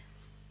rahal.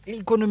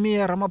 Economy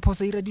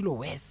Ramaphosa ira dilo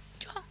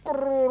west.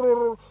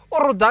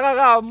 Or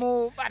daga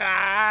mo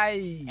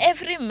parai.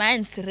 Every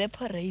month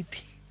repo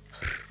rate.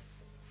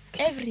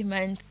 Every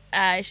month.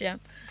 Asha.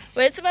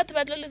 Wait, about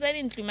to lose I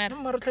didn't matter.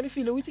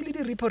 Feel we the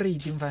repo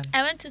rate in van.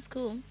 I went to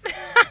school.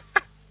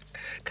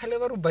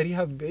 Kalevaru bari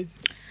habes.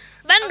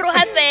 Ban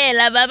roha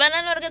fela, baba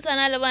na no ke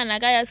tsana le bana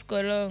ka ya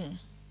sekolong.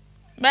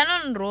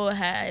 Banon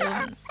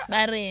roha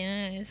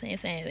bare se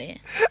febe.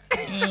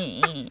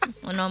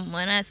 Ono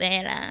mona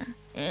fela.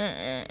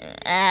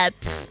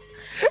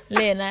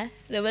 Lena,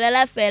 le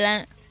bolela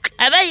fela.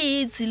 Aba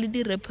itse le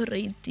di repo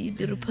rate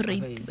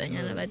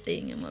banyana ba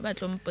teng mo ba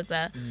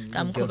tlompotsa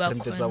ka mkho ba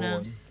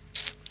khona.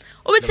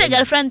 O itse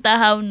girlfriend ta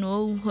how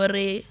no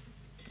hore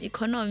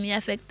economy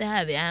affect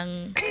ha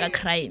bang ka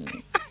crime.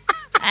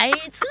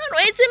 It's not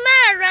wait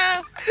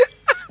tomorrow.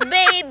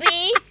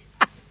 Baby.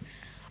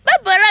 Ba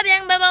bora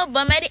bang ba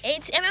ba mari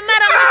 8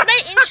 mara must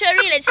buy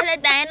insurance le chele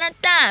dina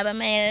taba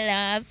my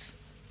love.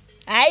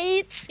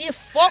 It's if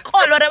fuck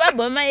all ora ba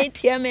ba my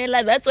ATM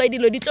that's why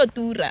dilo di tlo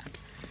tura.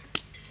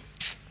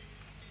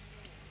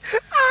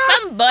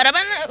 Bang bora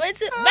ban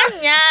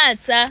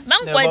banyatsa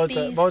bang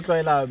kwatisa. Ba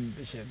tloela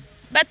ambition.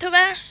 Batho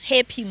ba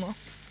happy mo.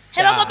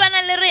 Hello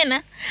kopana le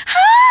rena.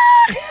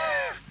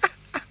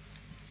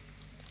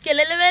 Ke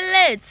le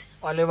lebeletse.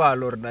 Wa le ba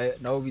lo rena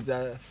na o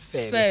bitsa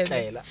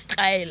Sfela.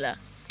 Skyla.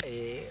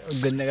 O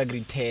gonna ka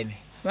grade 10.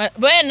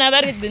 Bona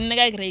ba re dinne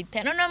ka grade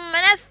 10. No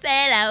mana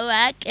fela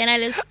wa kena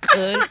le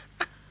school.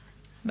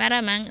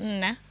 Bara mang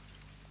nna.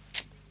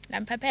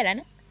 Lamphapela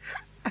ne.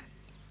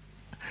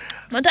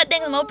 Motho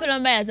teng mo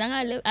phelo ba ya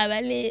zanga le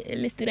abale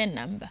le student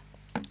number.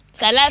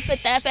 Sala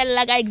feta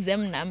fela ka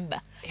exam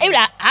number.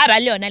 Ebla aba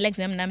le yona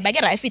exam number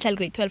ke ra fitla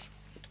grade 12.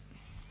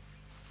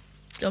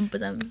 Don't put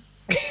them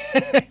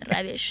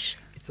rubbish.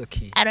 It's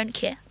okay. I don't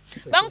care.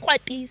 Bang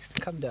kwatisa.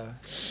 Calm down.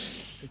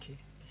 It's okay.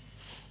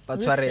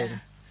 But sorry.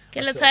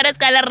 Ke le tsare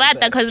ka le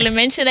rata cuz le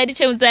mention di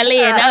chemtsa le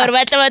yena or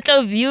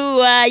batla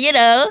view, you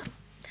know.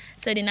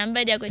 So the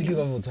number dia go. Speaking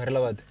of tsare la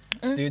batho.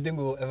 Do you think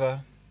we'll ever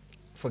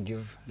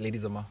forgive Lady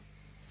Zamar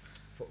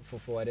for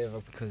whatever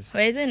because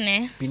why isn't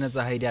it? Peanuts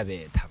are hide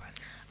abetha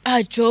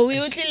bana. Joey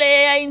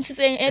utlile ya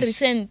intitseng e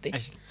recent.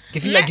 Ke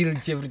feel like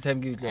guilty every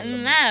time ke utlwa.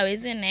 No,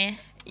 isn't it?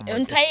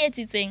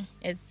 Untwayetsitseng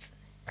it's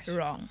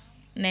wrong.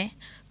 Ne?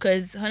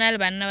 Cuz hona le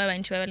bana ba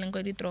bantshi ba leng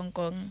go di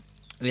tronkong.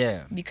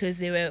 Yeah. Because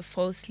they were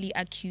falsely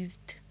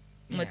accused.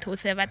 Motho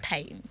seva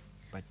time.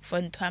 But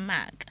for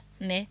ntwamaka,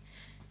 ne?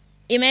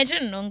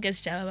 Imagine nonke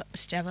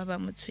sijava ba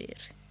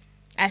motshwere.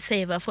 I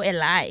save for a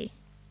lie.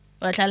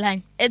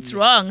 It's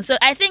wrong. So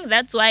I think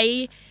that's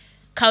why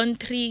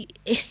country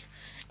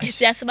it's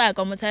just about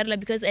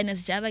because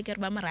NS Java get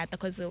ba marata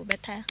cuz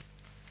better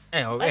So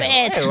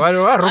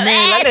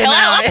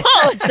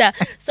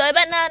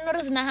bana no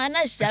re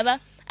nahana jaba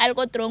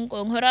algo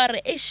tronco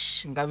ngorare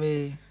ish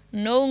ngabe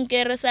no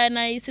nkere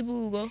sana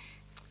isibuko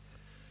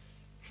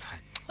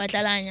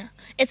batlalanya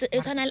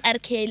it's an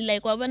arcade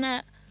like wa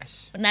bona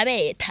na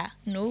betha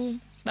no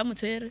ba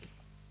motswere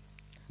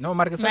no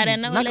mara ke sa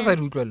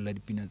di utlwela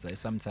dipina tsa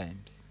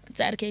sometimes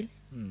it's arcade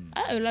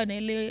I learn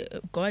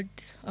a god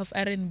of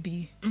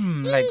R&B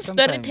like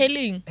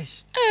storytelling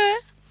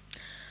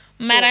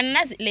mara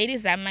nna Lady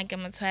Zamar ke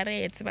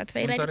motshwaretse batho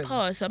ba ira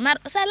dikhoso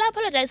mara sala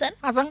apologize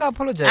azanga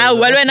apologize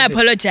well when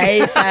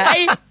apologize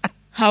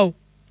how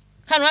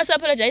can we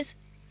apologize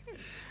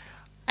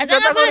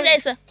azanga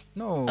apologize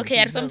no okay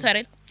are some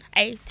sorry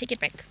I take it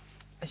back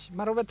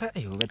mara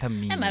betha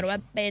me mara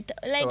better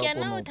like you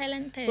know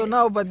talented so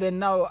now but then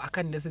now I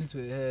can't listen to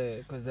her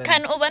because then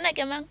can ubana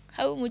ke mang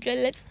how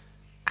mutlweletse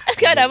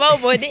kana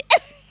ba body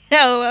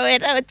no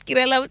wena o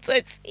tkirela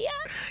botsotsi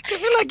ke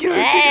feel like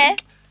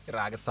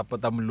ra ke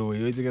support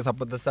amloyi o ke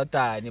support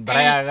satani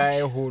bara ga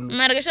e holo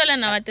mara ke shola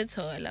na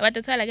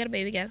watetsola ke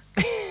baby girl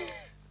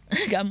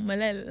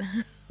gammalela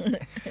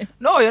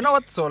no you know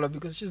what's all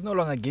because she's no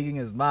longer gigging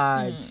as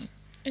much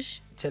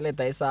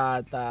cheleta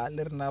isatla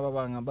le rena ba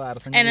banga ba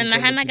re and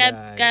nahana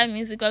ka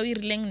music wa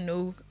irileng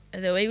no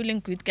the way you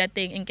link good ka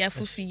teng enke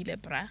afufile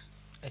bra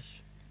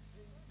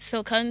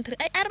so country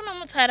I don't know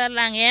motswara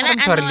lang yena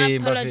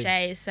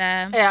apologize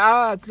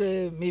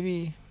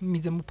maybe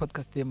mize mu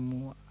podcast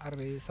mu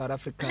are South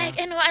Africa like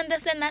and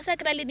understand nasa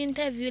krali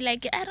interview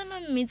like I don't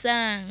know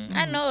mitsang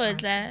I know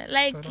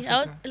like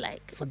out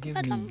like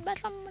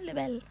batla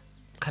level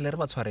khale re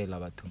ba tshwarela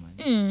batho man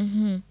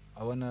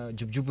I wanna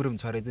jubjubure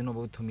mtshwaretse no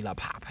ba uthomila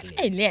phapha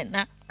le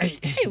lena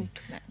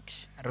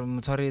re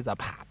mtshwaretsa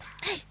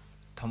phapha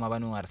thoma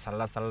bano are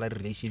sala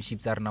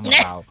relationships are na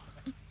morao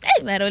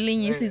mara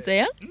olinyisitse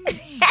ya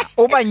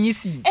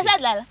obanyisitse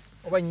esadlala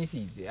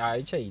obanyisitse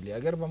ichaile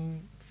akere ba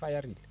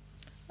fireile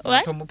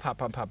what thomo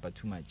phapha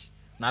too much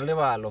na le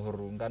balo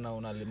hore ngana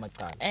una le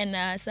macala and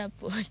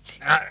support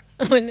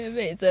one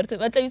betso re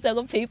batla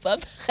go paper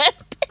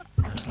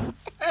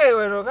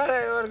wena ka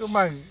re go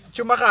mang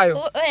chuma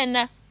gayo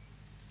wena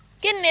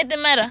ke nnete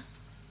mara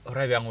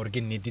ora bya ngore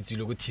ke nnete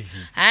tsile go TV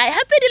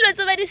happy dilo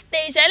tso ba di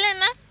stage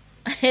alena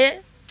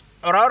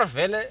ora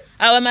vele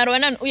awa mara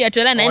wena o ya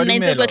jola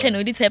 99 tsotlhe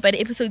no di tshepa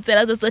di episode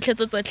tsela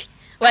tsotlhe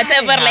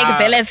whatever like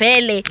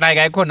vele like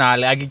I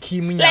khonale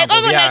akikhimunya like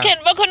obona ken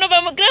ba khona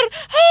ba mo krer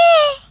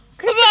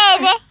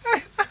baba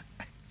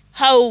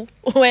how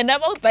wena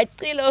ba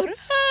ubacile ora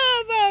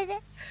baba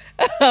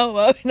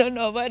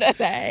no but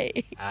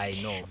I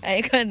know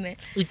I can't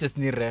it's just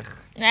ni reg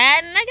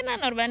na ke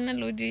na norbana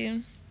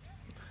lodi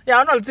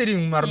ya ona le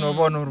tseding mara no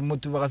bona hore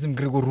motho ba ka se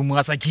mgre go room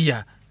ga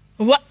sakia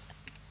wa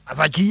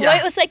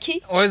asakia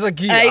o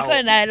sakia ai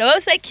khonale o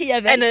sakia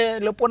ene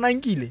le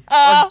ponankile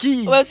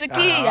o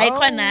sakia ai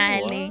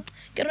khonale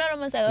ke rona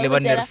mo sa le ba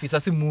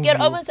nerfisa se move ke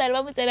rona mo sa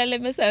ba motela le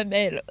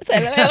mesamelo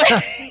sala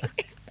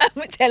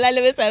motela le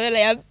mesamelo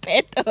ya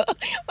peto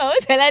ba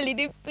motela le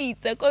di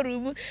pizza ko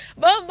room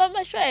ba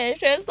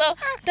mashweshwe so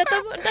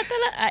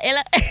tatala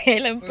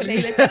ela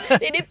mpolele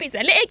le di pizza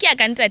le e ke ya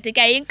kantate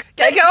ka ink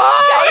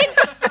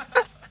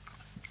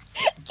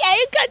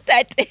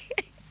tate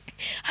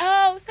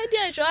how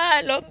sadia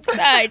jwalo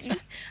msadi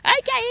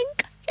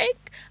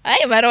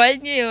ai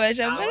marwanyiwa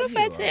shambalo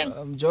fatseng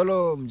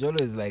mjolo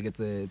is like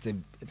it's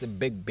a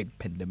big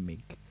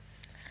pandemic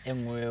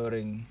engwe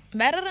oring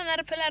barana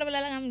re phela re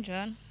bolela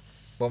ngamjona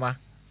boma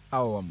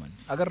awu man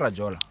agarra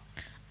jola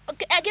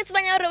okay I get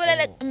banya re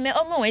bolela me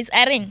o mo wes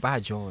aring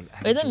ba jola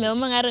wethe me o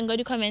mo ngare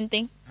ngodi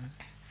commenting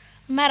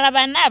mara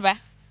banaba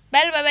ba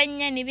le ba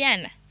banyane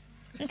byana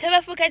nthe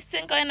ba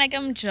focusing ka yena ke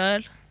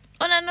mjolo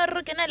ona no re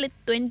ke na le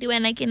 20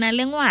 wena ke na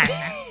le ngwana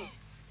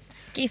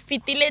ke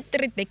fitile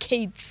 3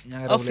 decades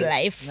of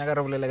life nya ka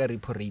re bolela ka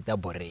reporter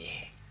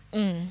bore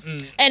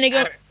ene ke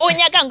o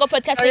nya ka ngo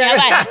podcast ya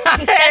bana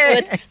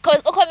cause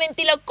o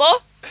commentile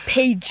ko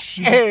page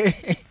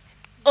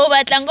o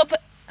batla ngo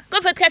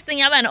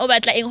podcasting ya bana o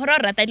batla eng hore o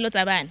rata dilo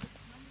tsa bana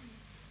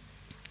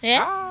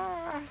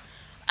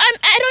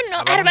I don't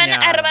know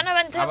arbana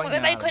ba ntho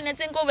ba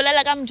ikhonetseng go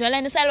bolela ka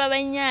mjolane salwa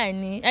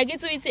banyane a ke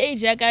tswitse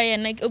age ya ka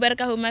yena o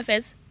bereka home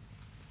affairs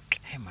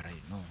mara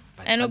no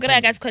but and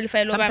ukra ka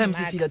qualify lo ba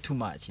sometimes you feel too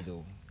much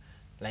though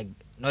like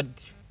not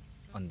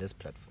on this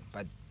platform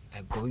but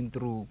like going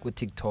through go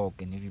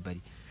TikTok and everybody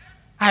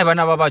ai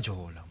bana ba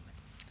jola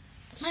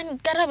man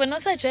karabo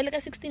no sa jwele ka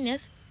 16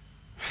 years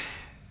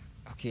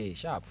okay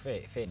sharp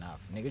fair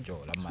enough nige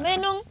jola man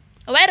menong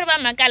wa re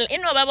ba makala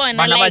eno ba bona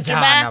like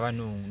ba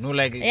no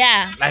like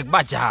yeah like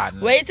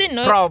bajana wait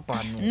no proper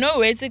no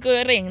wait go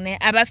ring ne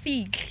aba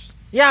fitli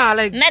yeah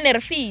like nna ne re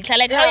fitla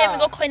like how yemi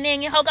go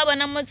khoneng how ka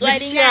bona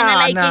motswadi nyana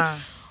like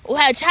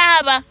wa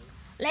chaba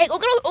like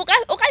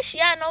o ka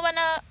shiana o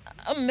bona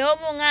mme o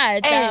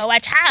mongata wa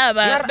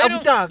chaba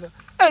abutaka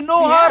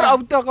no har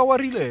abutaka wa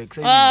relax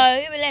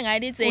ibile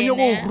ngadi tsene o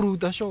go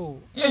gruta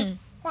show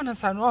wana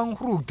sana wa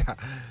ngruta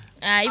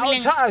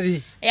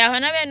ibile ya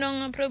hona be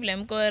no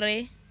problem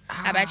gore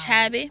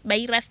abachabe ba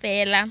ira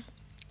fela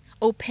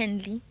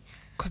openly.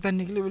 Because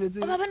then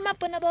o ba bona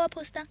mapona ba wa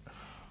posta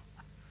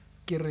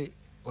kere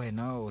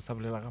wena o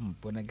sabolela ka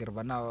mpona kere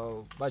bana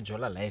ba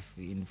jola life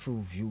in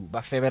full view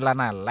ba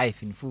febelana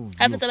life in full view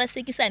afetsa ba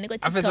sekisane ko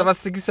TikTok afetsa ba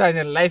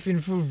sekisane life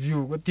in full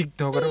view ko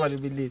TikTok re ba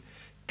lebele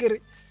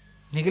kere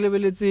ne ke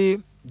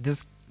lebeletse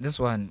this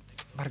one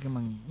ba re ke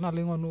mang na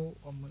le ngwana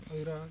o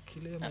ira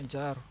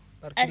Kilimanjaro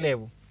ba re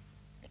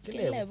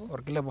Kilebo or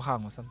Kilebo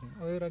hang or something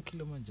o ira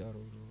Kilimanjaro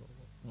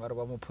ngare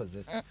ba mo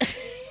possess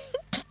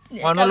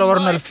ngwana lo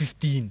rona le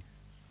 15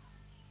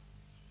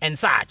 and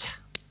such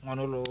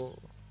ngwana lo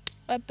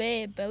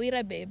Beba, we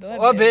are beba.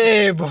 Oh,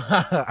 beba.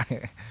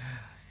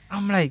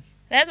 I'm like,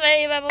 that's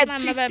why Baba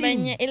Mama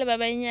Babanya,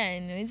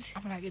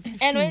 I'm like, it's 15.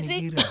 And when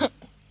it,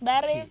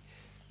 Barry,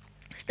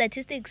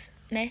 statistics,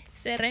 ne,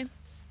 sere,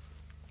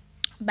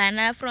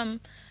 bana from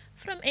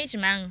age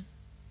man,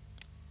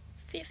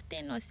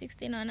 15 or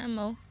 16 or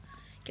no,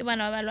 ke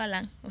bana ba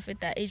lwalang o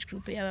feta age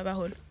group ya ba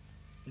baholo.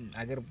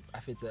 I get a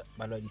feta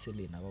balwa di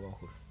selena ba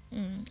baholo.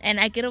 And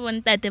I get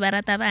one tate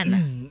barata bana.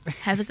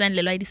 Ha fetsa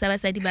le lwa di sa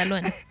basadi ba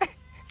lona.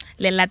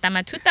 Le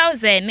latama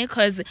 2000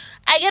 because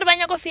I get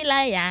banya go feel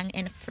young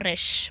and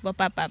fresh bo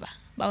papa ba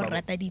o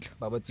rata dilo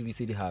ba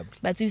tsubise di habi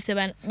ba tsubise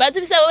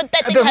o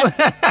tate habi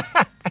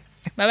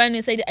ba ba no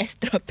say di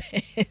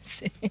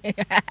estropes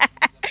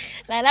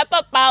la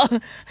papa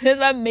this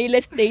one mail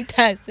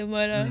status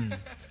moro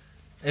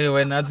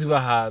when atsuba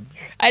habi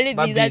ali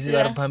busy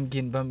ba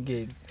pumpkin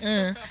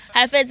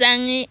ha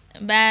fetsang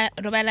ba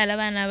robala la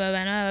bana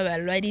ba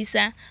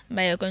lwadisa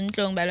ba yo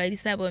kontlong ba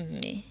lwadisa bo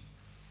mme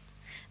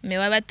me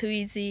wa batho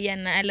itse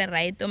yana a le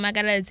right o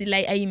makala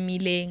tsila a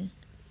imileng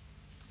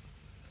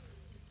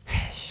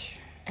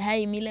ha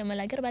imile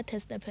mala ke re ba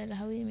testa phela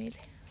ha o imile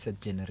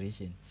set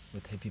generation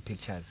with happy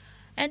pictures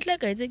and like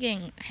it's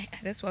again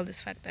this world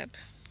is fucked up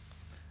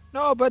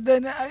no but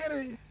then I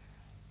get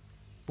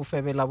bu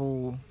febe la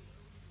bu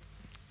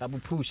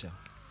pusha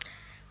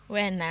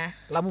wena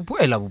la bu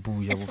pusha bu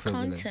febe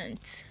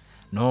content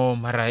no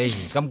mara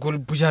come call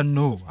pusha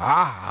no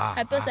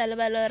apesa le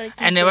balore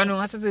and ba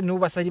no gasetse no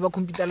basadi ba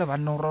computer le ba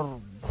no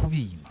ro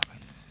khubima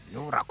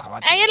yo ra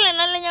khwa a yele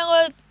na le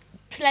nyago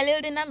phla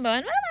le number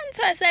 1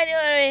 ba sadi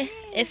ore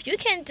if you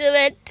can do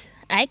it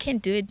I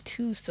can do it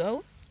too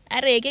so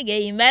are ke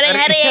game bare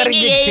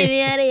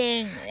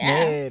game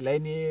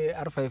line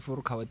R5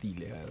 ro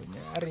khawatile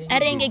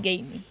are ke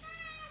game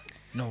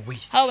no way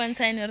how one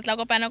sign re tla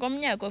kopana ko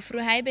mnyako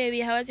through hi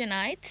baby how was your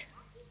night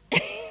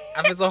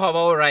after how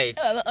all right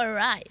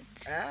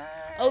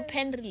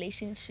open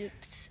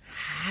relationships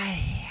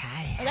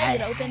hi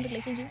open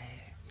relationships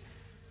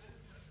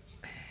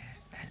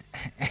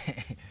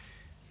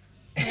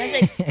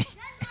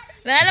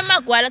Nana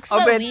magwala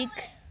kusiba week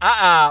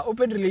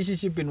open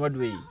relationship in what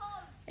way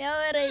yeah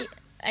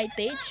I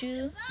date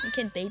you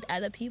can date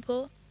other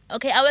people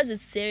okay I was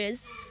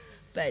serious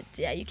but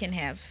yeah you can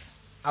have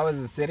I was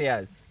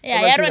serious. Yeah,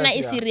 Yarona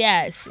is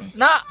serious.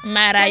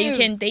 Mara, you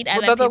can date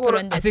other people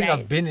on the side. I think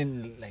I've been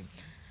in like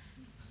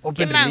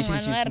open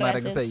relationships.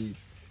 Mara, ke say.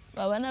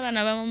 Bana ba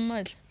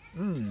Motla.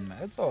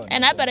 That's all.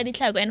 And I para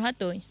ditlhago and what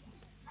doing?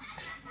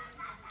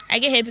 I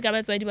get happy ka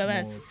batswadi ba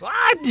baso.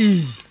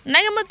 Motswadi. Nna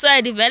ke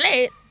motswadi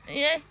vele.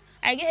 Yeah,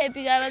 I get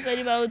happy ka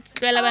batswadi ba o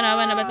tloela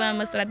bana ba tsama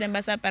mo strateng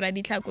ba sa para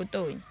ditlhago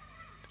toy.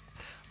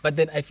 But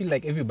then I feel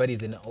like everybody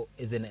is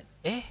in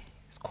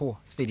it's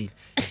cool. It's very.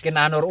 Can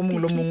I know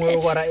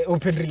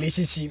open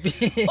relationship?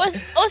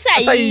 O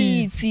sa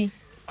itse.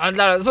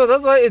 So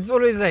that's why it's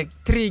always like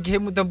trick. Hey,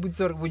 would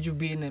you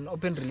be in an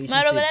open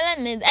relationship?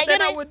 I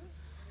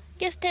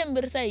guess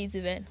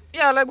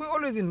yeah, like we're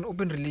always in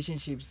open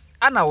relationships.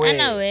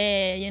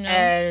 Unaware, you know.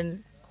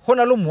 And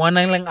honalo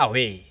mwana lang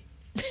away.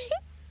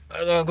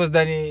 Because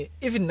then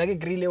if in nage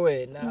grille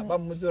we na ba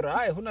mutsora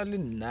ai honalo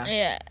nna.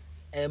 Yeah.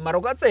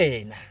 Maroka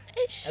tsena.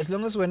 As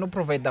long as we no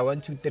provide that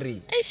 1 2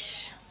 3.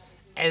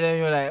 And then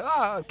you're like,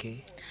 oh,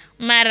 okay.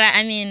 Mara,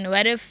 I mean,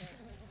 what if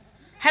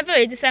have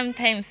you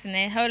sometimes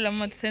how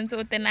long sense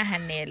o tena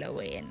hanela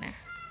wena?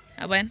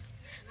 Abana.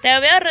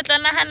 Tabe o re tla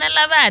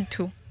hanela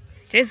batho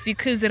just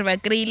because re ba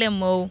kreile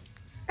mo.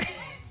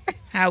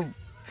 How?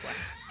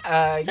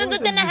 Don't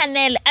tena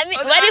hanela. I mean,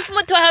 what if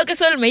motho wa ke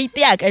soulmate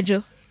ya ka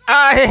jo?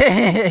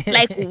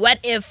 Like what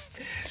if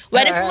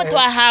motho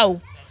wa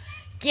hao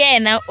ke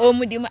yena o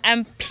modimo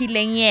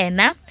amphileng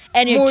yena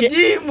and you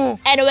modimo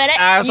and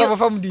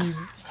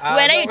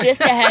when you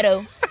just a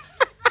hello.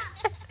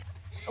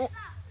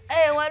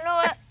 Hey,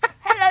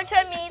 hello,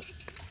 Chami.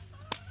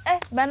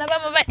 Bana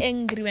ba mo ba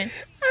angry man.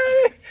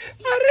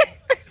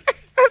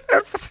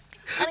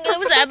 Ang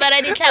galo sa para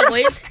di tlago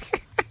it.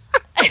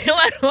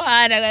 Ano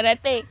ana gara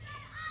te.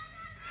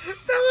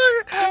 Tawa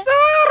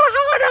ro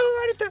hawa na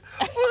marito.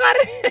 O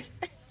gare.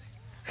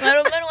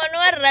 Maro man wano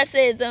warra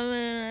sesa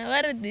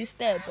war this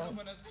step.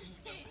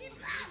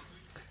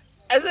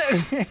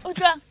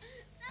 Utwa.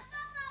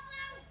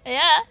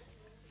 Yeah.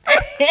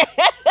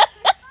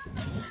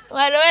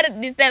 What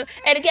this time?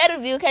 And get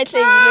review catch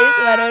you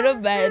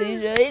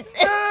bari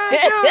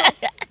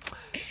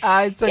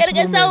it's such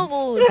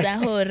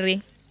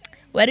moments.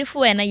 What if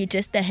when you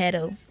just a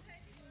hero?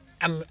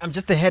 I'm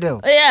just a header.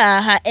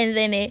 Yeah, and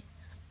then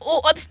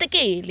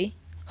obstacle.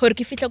 Hore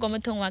ke fitla kwa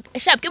mothong wa ka.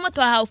 Sharp ke motho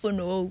wa hao for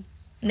no.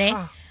 Ne?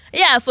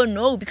 Yeah, for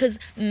no because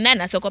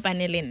nana so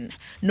kopane le nna.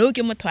 No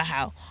ke motho wa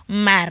hao.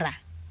 Mara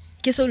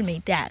ke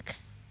soulmate ya ka.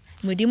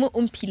 Modimo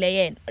o mphile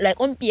yena, like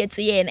o mpietse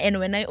yena and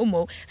when I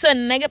umo. So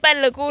nna ke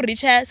palle ko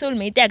reach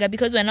soulmate ya ka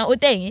because wena o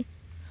teng.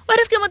 What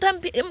if ke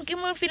motho ke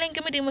mo feeling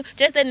ke modimo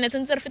just that nna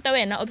tsentse re feta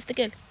wena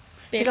obstacle.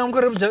 Ke am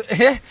gore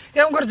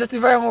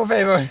justify your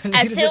favor.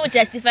 I say o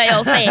justify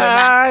your favor.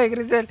 Ai,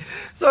 Chrissy.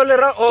 So le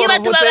ra ke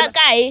batho ba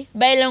kae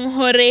ba ileng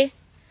hore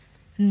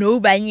no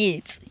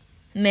banyetse.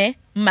 Ne?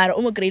 Mara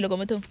o mo kreile ko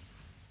mothong.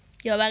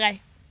 Yo ba kae?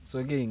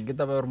 So ke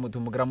taba gore motho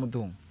mo kra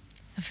mothong.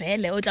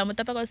 Vele o tla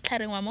motapa ka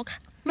setlhareng wa mokha.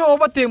 No,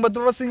 ba teng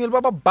batho ba single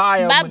ba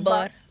baya.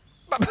 Babor.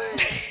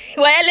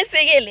 Why are you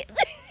single?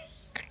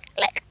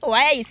 Like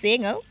why are you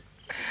single?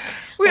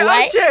 We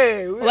Why? out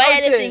here. Why are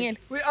you single?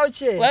 We out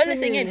here. Why are you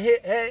single?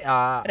 Hey,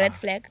 Red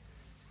flag.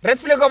 Red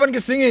flag open ke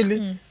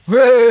single.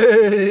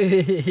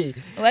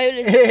 Why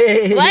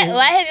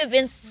have you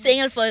been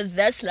single for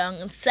this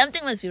long?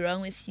 Something must be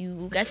wrong with you.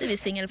 You guys be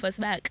single for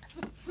back.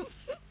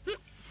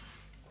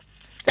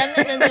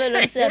 Something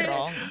looks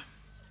wrong.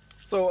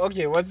 So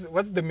okay,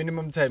 what's the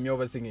minimum time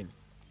you're singing?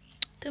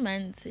 2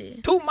 months.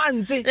 2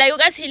 months. Like you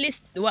guys heal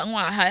list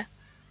ngwaha.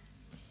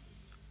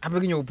 Abe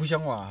ke nyo pusha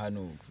ngwaha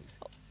no.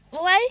 Why?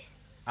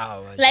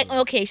 Why? Like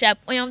okay, sharp.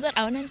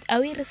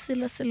 Are we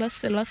silo?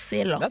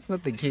 That's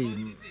not the case.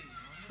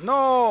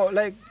 No,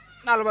 like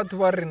nalo batho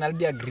ba re na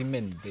le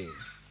agreement there.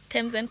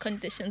 Terms and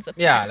conditions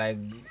apply. Yeah, like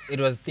it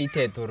was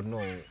dated or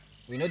no.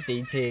 We're not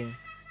dating.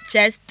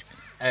 Just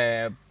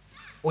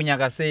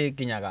unyaka se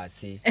kinyaka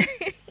se.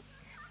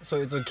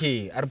 So it's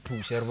okay. Ar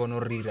push er bono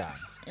rira.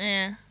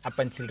 Yeah. Up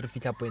until re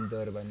fitla point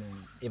or ba no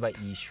eba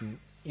issue.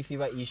 If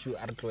eba issue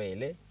ar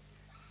tloele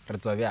re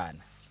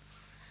tswabiana.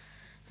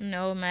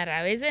 No,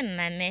 mara weze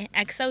nane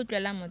aksa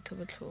utlwela motho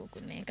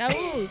botlhoko ne ka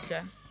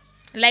utlwa.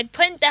 Like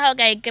point how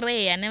ka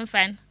ikreya ne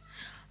mfana.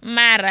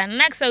 Mara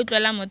nna aksa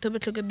utlwela motho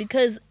botlhoko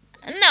because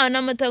nna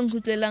ona motho a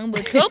nkutlwelang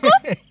botlhoko.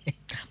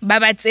 Ba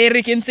ba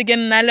tsere ke ntse ke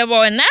nna le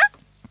bona.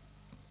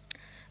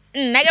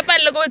 Nna ke pa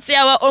le go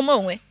tseya wa o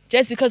mongwe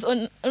just because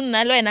on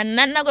nna le wena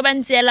nna go ba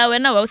ntseela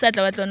wena wa o sa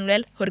tla ba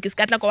tlonlela hore ke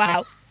ska tla go wa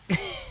hao.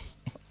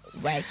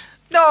 Why?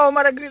 No,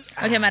 mara Chris.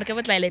 Okay, mara ke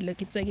botla ile lo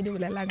ke tswa ke di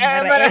bolelang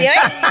mara.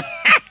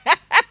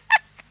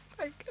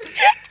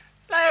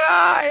 Like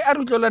I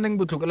rutlolaneng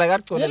botlhoko like ar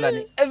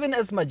tsolelane even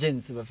as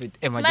emergency ba fit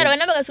emergency. Mara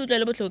wena ba ka se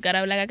utlwele botlhoko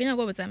ra la ka kenya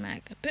go botsa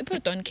maka. People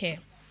don't care.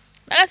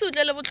 Ba ka se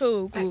utlwele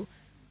botlhoko.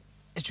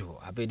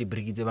 Ejo ape di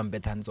brigitse ba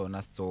mbethang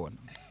tsona tsona.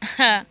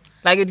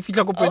 Like di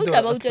fitla go point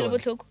ba utlwele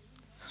botlhoko.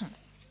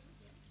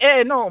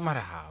 No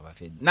mara ha ba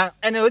fit. Na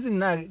ene wetsi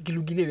nna ke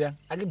lukile bya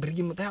a ke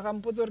brigi motho ga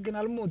mpotsa gore ke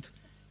na le motho.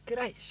 Ke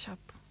ra sharp.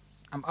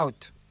 I'm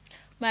out.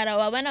 Mara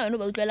wa bana wena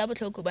ba utlwela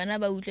botlhoko bana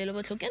ba utlwele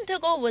botlhoko nthe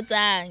go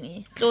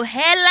botsang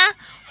tlohela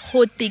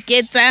go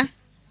tiketsa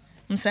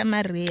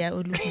msamaria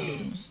o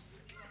lokileng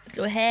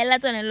tlohela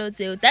tsone lo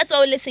tseo that's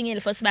all listening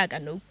for sebaka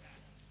no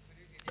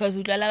cause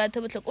utlwela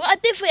batho botlhoko a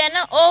tifu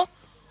yana o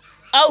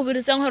a o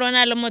birisang gore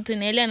ona le motho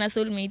ne le yana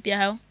soulmate ya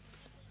hao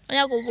o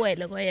ya go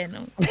boela go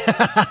yena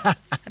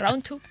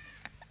round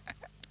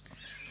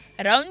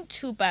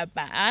 2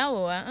 papa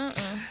awa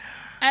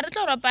a re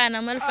tlo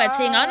ropana mo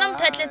lefatsheng a ona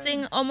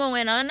mothatletseng o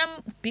mongwe na ona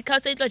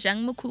because e tlo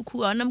jang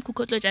mokhukhu a ona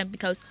mokhukhu tlo jang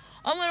because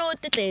o mongwe o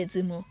tetletse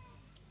mo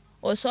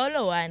o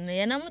solo one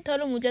yena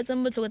motholo mo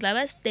tletseng botlhoko tla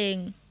ba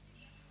steng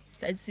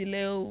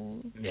tsatsile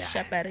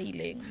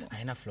shaparileng mo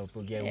a ina flop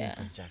o ge o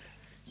ntse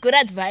good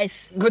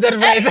advice good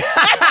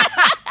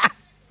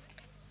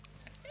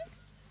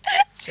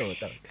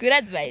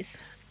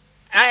advice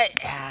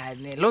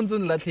ne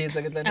lonzun la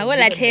tletsa ke tla a go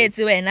latlhetse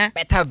wena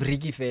beta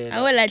briki fela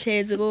a go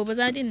latlhetse go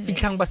botsa dinne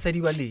fitlang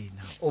basadi ba lena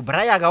o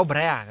braya ka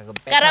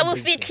ka bo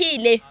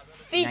fitlhile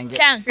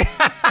fitlang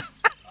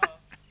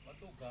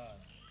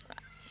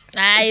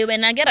ai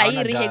wena ke ra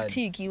iri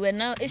hectic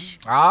wena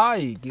ish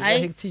ai ke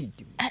hectic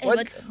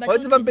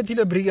what's ba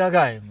mpethile briki ga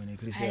kae mone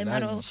Chrissy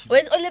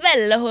wes o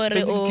lebelle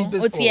hore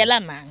o tsiela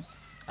mang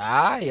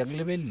ai ya ke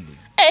lebelle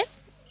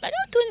ba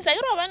go thuntsa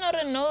ke robana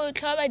hore no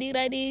tlhoba ba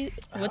dira di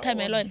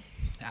watermelon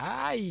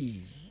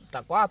ai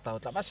takwata o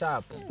tla ba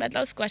sharp ba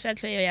tla squasha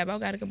tlhoyo ya ba o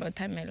ka re ke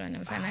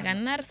watermelon mfana ka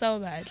nna re sa o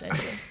batla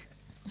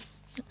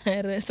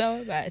re sa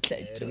o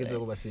batla ke tso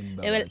go ba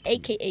simba well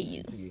aka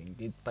you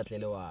ke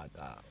patlele wa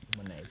ka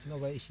mona e sino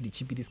ba e di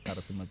chipi di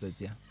skara se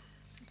matsatsi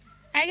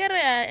a ke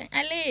re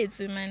a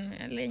letsi man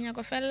le nya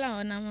go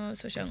fella ona mo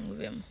social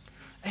media mo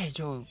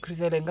jo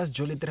Chrissy lenga se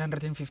jole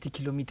 350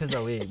 kilometers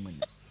away man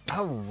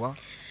awa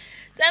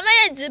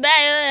Samaya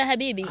Dubai,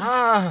 Habibi.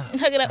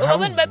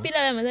 Woman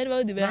Bapila,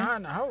 Dubai.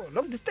 How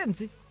long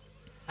distance?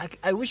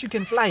 I wish you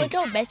can fly.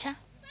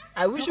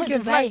 I wish you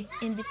can fly.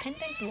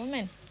 Independent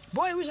woman.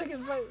 Boy, I wish I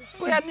can fly.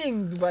 Go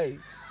yaning Dubai.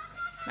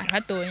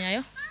 Marato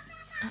nyayo.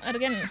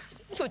 Again.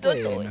 Futo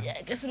ya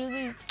ke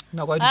fruit.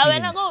 Na kwa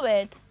wena go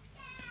bet.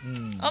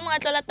 O mga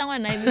tlola tangwa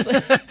na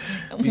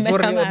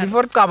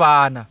before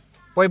kabana.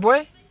 Boy.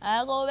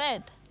 Go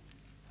bet.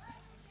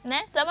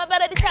 Ne? Zama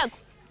para ditlhako.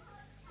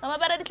 Zama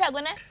para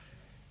ditlhako ne?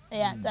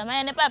 Yeah, zama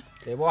ene papa.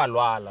 Lebo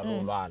alwala,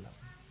 lwala.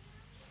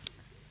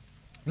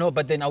 No,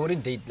 but then I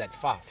wouldn't date like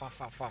far.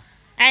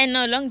 I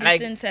know long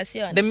distance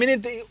asyon. The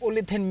minute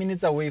only 10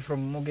 minutes away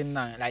from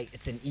Mogena, like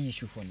it's an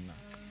issue for now.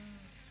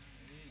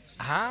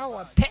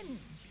 How 10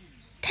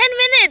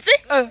 minutes?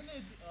 Long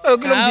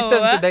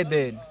distance that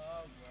then.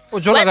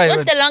 What's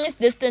the longest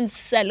distance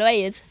Salwa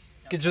is?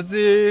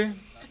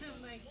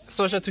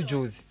 Social to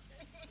Josie.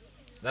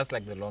 That's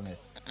like the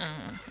longest.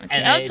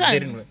 Okay. And I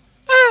didn't.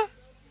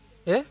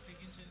 Yeah?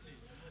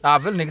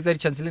 I've never had a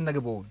chance to learn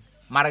about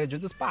Mara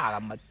Josie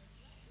Spa.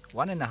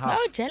 1.5.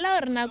 Oh,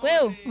 jela or na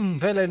kweo.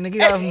 Vele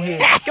nikiya mhe.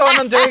 Kyo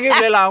nang joke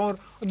lela or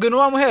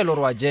ginawa mo helo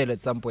or jail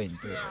at some point.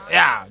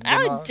 Yeah.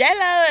 Oh,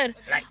 jela or.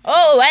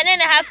 Oh,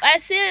 1.5. I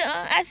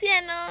see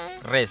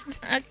no. Rest.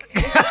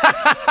 Okay.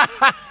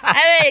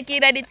 I will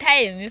kira the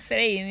time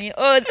frame.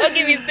 Oh,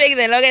 give me take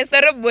the longest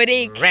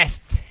robotic.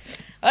 Rest.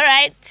 All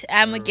right,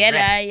 I'm a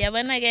gela. Ya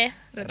bana ke.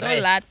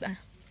 Reto lata.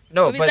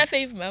 No, but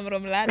faith mam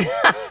rom lata.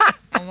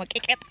 I'm a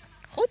keket.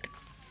 Goed.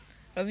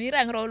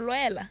 Romirang ro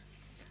loela.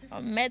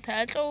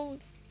 Meta tlo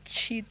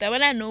cheat.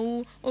 Abana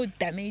no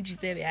damage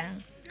tse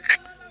byang.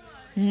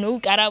 No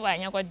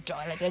karabanya kwa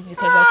jola just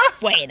because of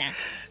buena.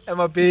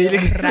 Emma Bailey.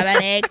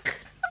 Rabanek.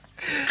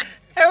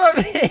 Emma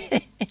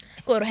Bailey.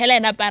 Kor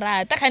Helena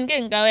parata kan ke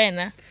nka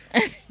wena.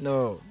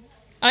 No.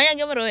 Anya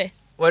ke morowe.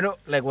 Well,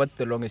 like what's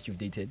the longest you've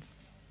dated?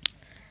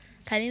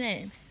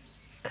 Kalinen.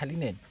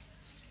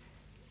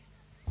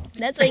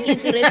 That's why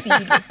it's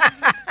refeel.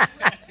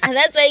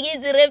 That's why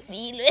it's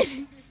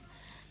refeel.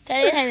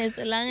 Kalinen is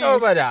the longest. No,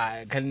 but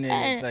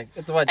Kalinen,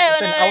 it's what?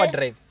 It's an hour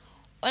drive.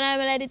 Ona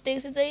mela di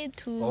taxi tse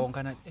 2. Oh,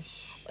 kana.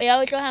 O ya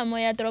o tloha mo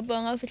ya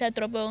tropong, o fitla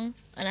tropong,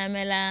 ona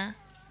mela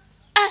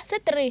tse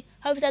 3.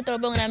 Ha o fitla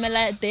tropong ona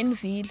mela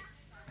Denville.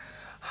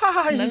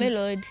 Hi.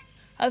 Mamelodi.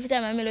 Ha o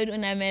fitla Mamelodi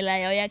ona mela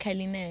ya o ya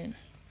Kalinen.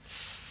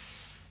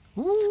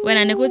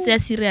 Wena ne go tse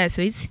serious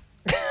wait.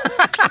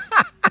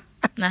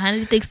 Nahana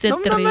di taxi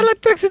 3. No, mela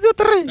taxi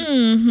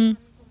 3.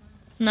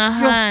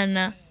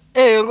 Nahana.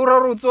 Go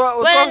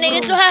rotswa. Wena ne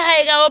ke tloha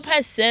hae ka o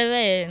past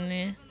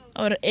 7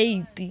 or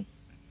 8.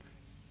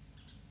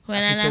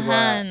 Wena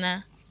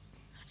nahana.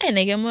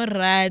 Ne ke mo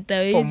rata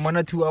wait. For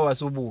mana 2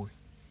 hours o boy.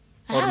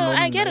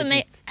 I get a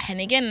night.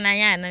 I get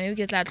nayana maybe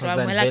ke tla tloa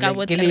mo la ka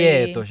bo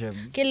 3.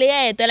 Ke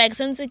leeto like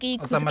sonse ke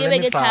ikutse ke be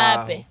ke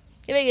tlhape.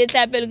 Ke be ke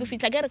tlhape le go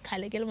fitla ke re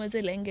khale ke le mo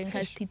tselengeng ka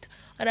stito.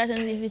 Ora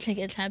sonse ke fitla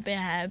ke tlhape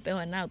hape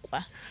hona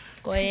kwa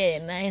go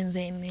yena and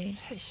then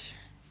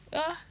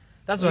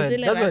That's why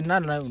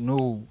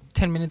no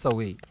 10 minutes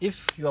away.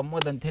 If you are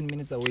more than 10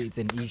 minutes away, it's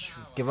an issue.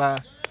 Give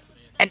her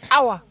an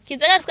hour. Ke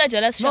tsaka ska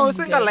jola strong. No,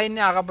 single line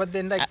ya but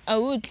then like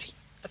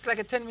it's like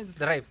a 10 minutes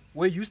drive.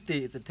 Where you stay,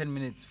 it's a 10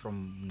 minutes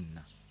from.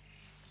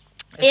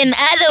 In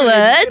other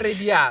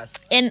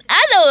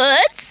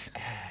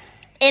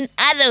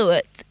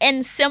words,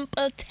 in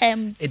simple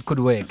terms, it could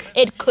work.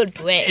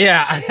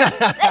 Yeah.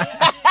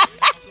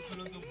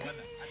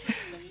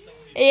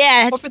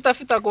 Yeah.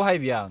 Fita go high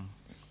beyond.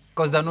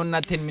 Because they're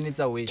not 10 minutes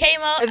away.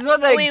 It's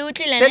not like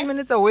 10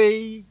 minutes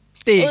away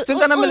takes.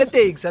 Since I'm a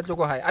takes, I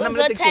go high. I'm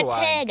a takes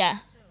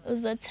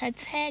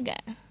Uzothatega.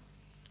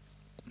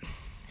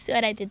 See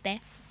what I did there?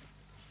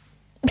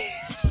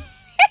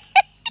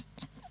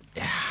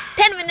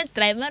 10 minutes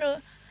drive,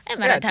 Maro.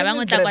 Mara thabang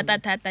o tla kwata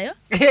thata yo.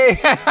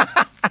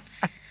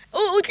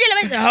 O tlile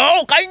ba itse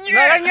ho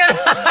kanya.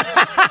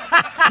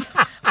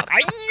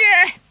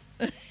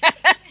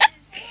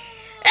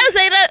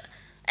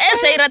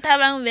 Eseira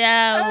thabang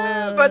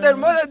bya. But then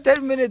more than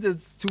 10 minutes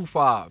is too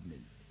far.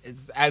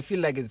 I feel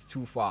like it's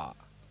too far.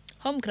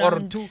 Home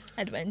ground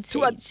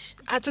advantage.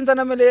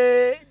 Atsontsana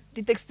mele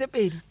di text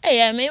pedi.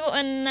 Yeah, maybe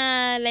on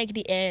like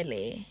the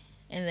early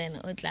and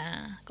then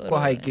utla go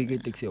high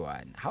ke taxi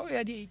one. How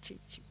are the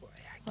HH?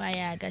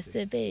 Why ka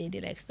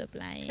sepedi like stop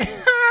lying.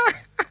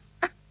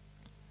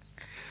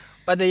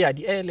 But the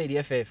early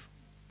the FF.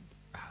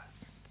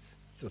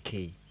 It's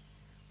okay.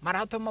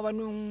 Marato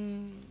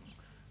mabanung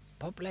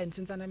popline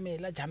tsuntsana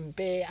mela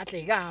jampe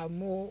atlega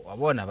mo wa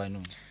bona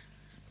banung.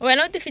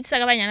 Wena o te fitisa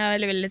ka banyana ba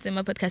lebeletse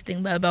ma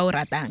podcasting ba o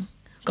ratang.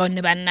 Ka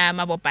nne ba nna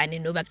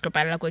mabopane no ba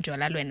tropala go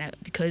jola lwena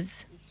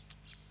because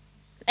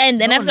and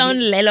then after on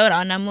lelo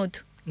rana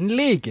motho.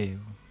 Nlike.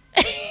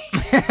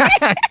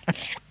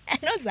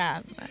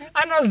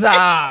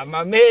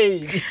 Anozama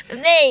maybe.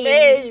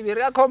 Maybe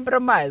re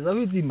compromise o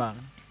utsima.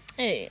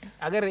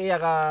 Agere ya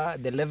ka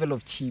the level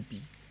of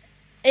cheapy.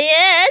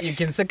 Yes. You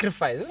can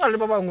sacrifice.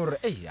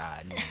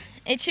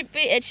 A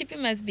chippy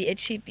must be a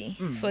chippy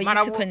for you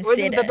to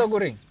consider.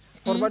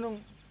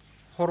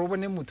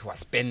 Horobone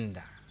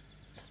spender.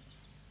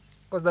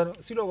 Because then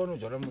silo gono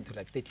jola mutu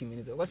like 30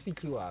 minutes. Because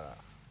fitliwa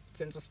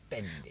sense of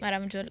spend. Mara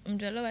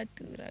mjolo wa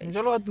tura.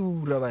 Mjolo wa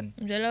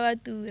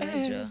tura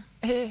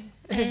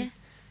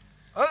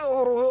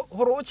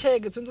horo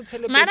check tsenzo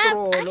tshele petrol. Mara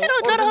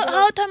akere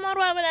how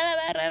tomorrow ba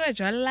la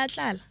jola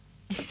tlala.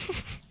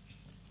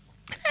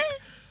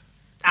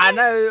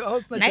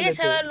 nna ke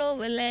shaba lo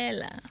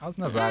bolela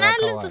nna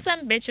le ntse sa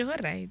mbetše go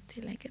right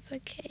like it's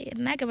okay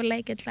nna ke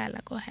bolela ke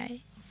tlala ko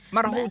hae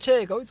mara go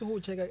checka o itse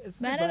go checka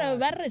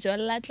ba re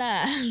jolla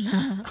tlala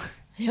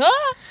yo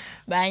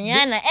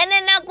banyana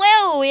ene nako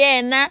eo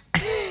yena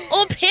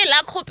o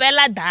phela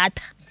khopela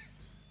data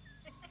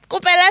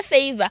kopela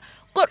favor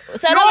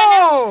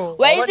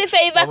wa itse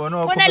favor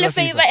go na le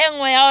favor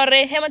engwe ya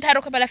gore he motho a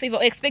re khopela favor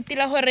o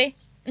expectile gore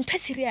ntho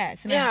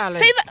serious man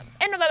favor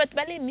eno ba batho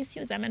ba le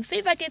misuse man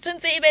favor ke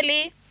tshwantse e be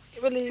le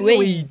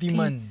wait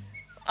man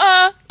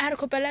a re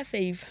khopela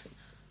favor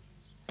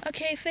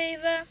okay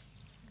favor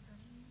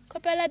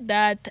kopela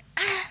data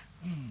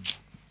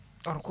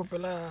a re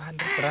khopela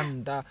 100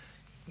 rand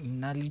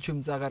na le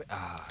tshwem tsa gare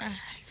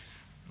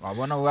wa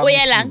bona wa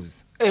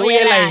misuse o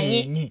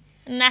yelang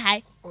nna hai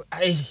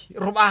ai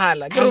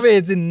robahala ke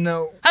robetse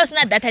nna ha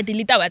sina data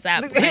delete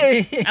WhatsApp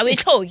a we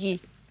tlhoki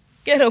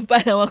ke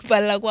robala wa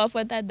kupala kwa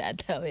fota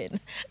data wena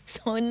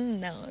so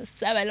no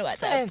saba le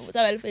WhatsApp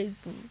saba le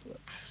Facebook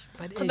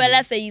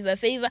kopela favor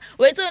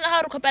wetso na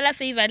ha re kopela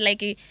favor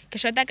like ke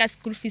shota ka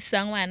school fees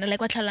sa ngwana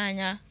like wa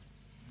tlhalanya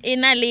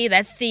ina le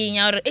that thing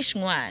ya gore ish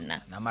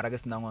ngwana na mara ke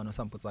sina ngwana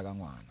sa mpotsa ka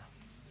ngwana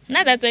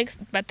na that's why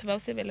batho ba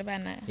se bele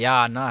bana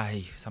ya na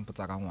hey sa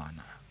mpotsa ka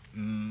ngwana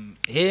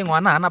he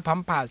ngwana hana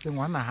pampers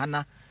ngwana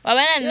hana wa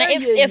bana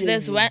if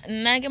there's one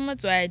nna ke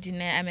motswadi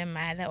ne I'm a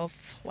mother of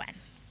one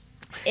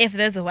if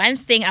there's one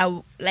thing I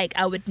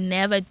would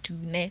never do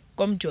ne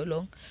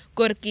komjolong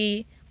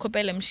korki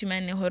kopela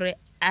mshimane hore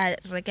a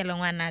rekela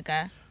ngwana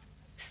ka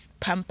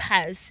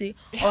pampers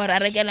or a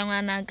rekela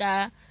ngwana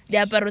ka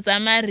diaparo tsa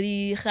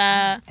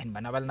mariga and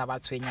bana ba lena ba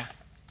tshwenya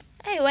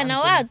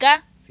wena wa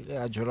ka sile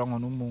a jola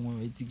ngwana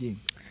mongwe wa itsikeng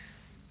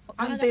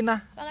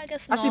antena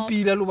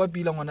asipila lo ba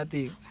pila ngwana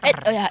teng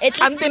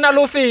antena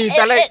lo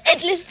feta like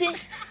at least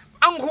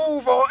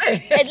anguvo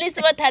at least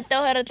ba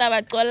thata hore tla ba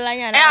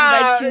qollanyana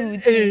ba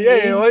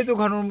cute ho itse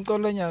khona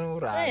umqollanyana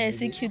ura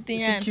si cute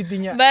nyana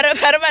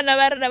ba bana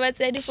ba rena ba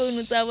tse di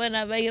phone tsa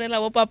bona ba irela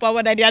bo papa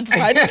bona di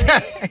advance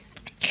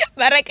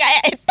ba re ka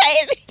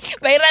time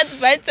ba ira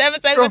advance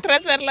ba go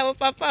transfer la bo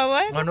papa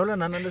wa ngwana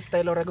nana le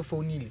style ora ke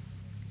phone ile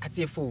a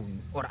tse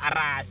phone or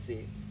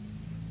arase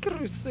ke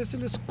re se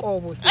le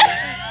skobo se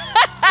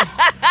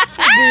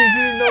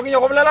busy no ke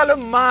go bolela le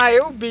mmae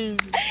o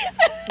busy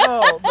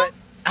no but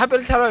happy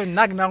tell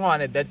nna ke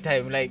ngwana at that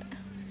time like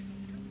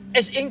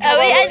es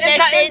income I get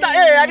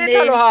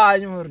tell ha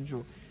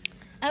nyurju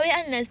we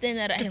understand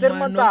that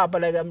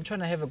like I'm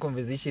trying to have a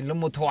conversation le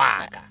motho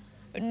wa ka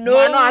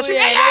no ya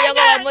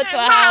go motho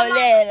wa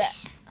haolela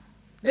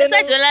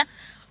lesa jola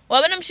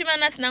wa bona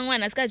mshimana sina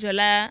ngwana ska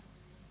jola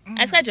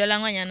aska jola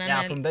ngwanyana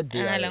na from that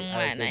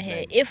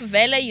day if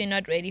vela you're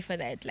not ready for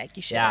that like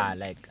you should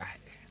like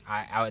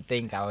I would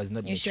think I was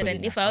not you mature shouldn't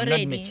enough. if I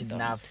already not mature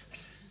enough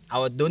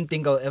don't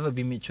think I'll ever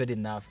be matured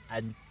enough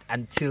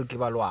until ke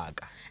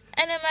balwaka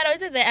and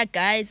matter there are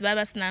guys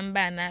baba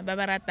snambana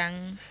baba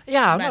ratang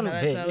not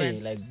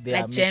like they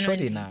are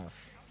matured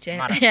enough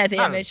yeah, they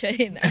are mature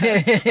enough.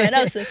 But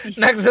also feel.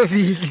 Not so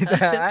feel.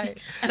 I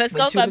was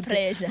going for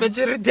pressure.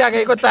 Maturity ya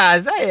go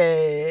tlasa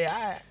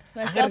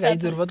Was go for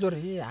itse ba tlo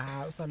re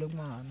o sa le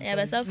ngwana yeah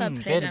ba sa fa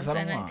pressure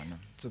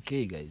it's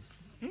okay guys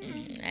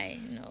I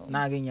know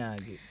na ke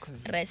nyake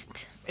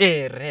rest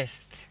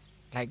rest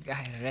like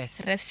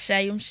rest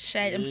shy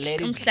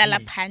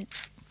umhlala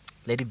phansi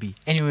let it be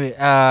anyway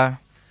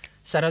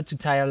shout out to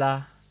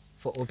Tyler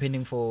for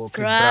opening for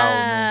Chris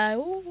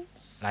Brown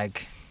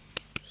like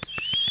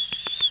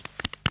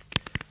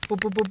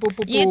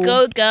you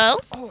go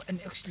girl and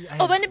actually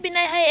bana bina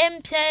high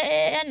MP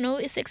I know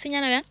is sexy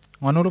nyana ba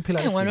ngwana lo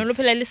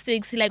phela le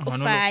 6 like of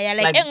fire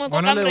like engwe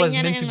ko kamranyana was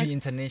meant to be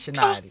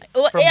international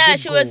yeah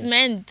she was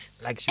meant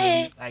like she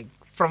was like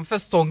from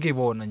first song ke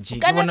bona nje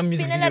ke bona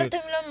music video kana re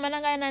temilo mana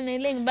ga ena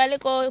neleng ba le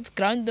ko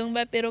ground dong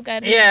ba pero ka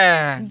re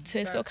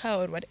to soccer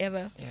or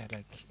whatever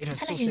like it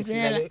was so sexy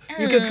like,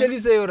 you can clearly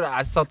say you're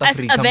a South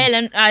African as a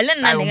le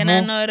nna le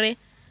kana no re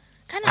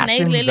kana na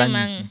ile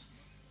mang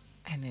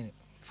and then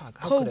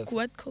fuck coke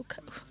what coke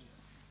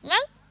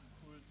mang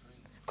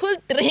cool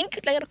drink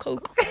like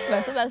coke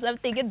basa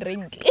something a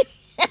drink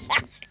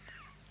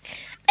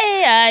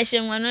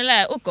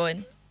shengwana o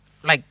gone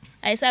like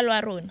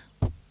aisalwa rona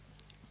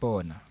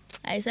bona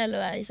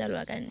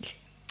aisalwa kantle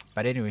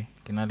but anyway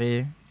can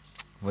I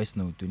voice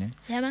note ne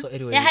so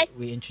anyway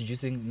we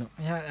introducing no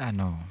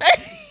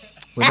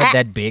we're not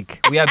that big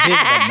we are big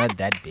but not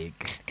that big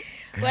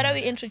what are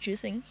we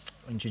introducing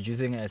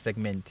a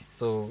segment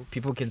so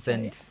people can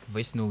send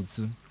voice notes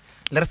soon.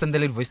 Let us send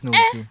a voice note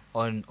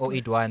on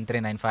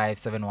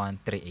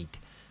 081-395-7138.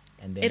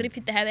 And then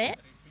repeat the guys,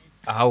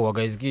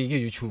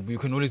 YouTube. You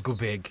can always go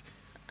back.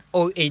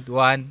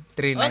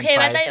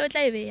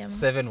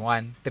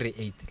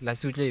 081-395-7138. La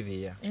sutle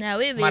veya. Na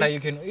we Mara you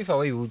can if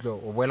away you go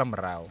boela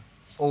mrao.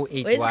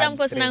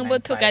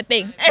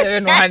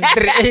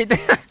 081-395-7138.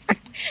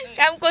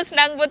 Kam ko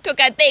snang boto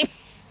ka teng.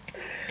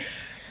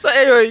 So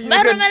anyway, you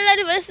can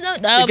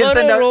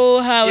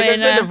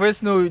send a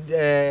voice note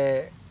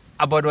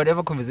about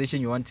whatever conversation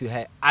you want to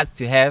us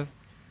to have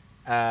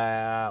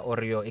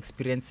or your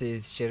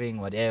experiences,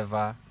 sharing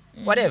whatever,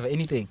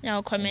 anything.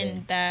 Yeah,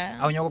 comment.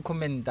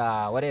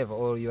 Whatever,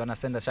 or you wanna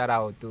send a shout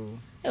out to.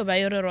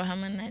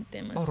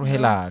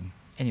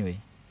 Anyway,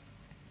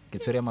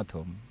 get sorry at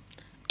home.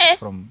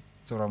 From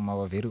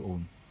our very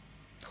own.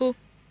 Who?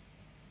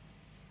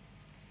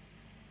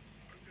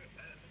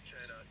 Let's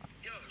try it out.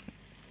 Yo,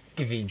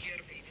 Give in.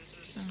 this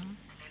is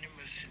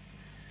anonymous.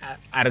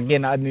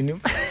 Again,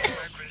 anonym. My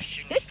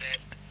question is that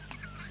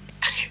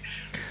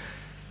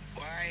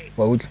why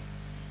What? do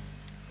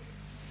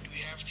we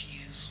have to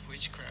use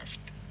witchcraft?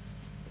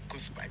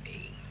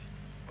 Kusbading.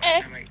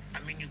 I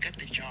mean, you get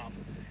the job.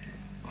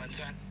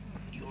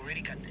 You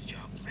already got the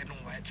job. I don't know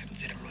why it's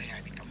unfair.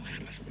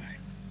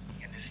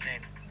 You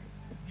understand?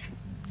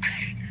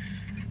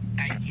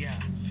 Yeah.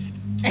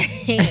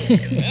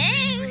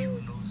 Everybody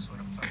who knows what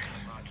I'm talking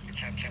about,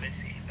 which I'm trying to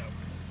say though,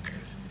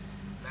 because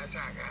that's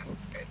how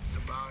it's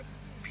about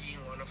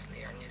being one of the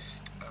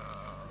youngest.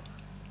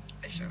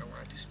 Actually, I don't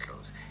want to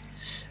disclose.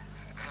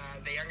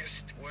 The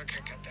youngest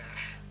worker at the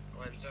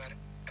ones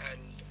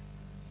and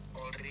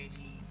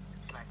already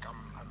it's like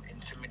I'm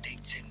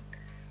intimidating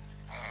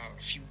a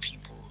few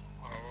people.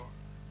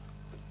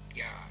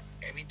 Yeah,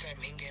 every time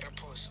I get a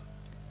post.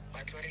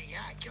 But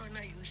yeah, I can't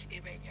use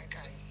it.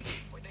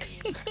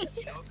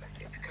 You know,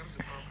 it becomes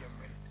a problem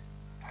when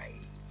I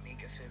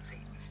make a sense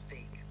of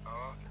mistake.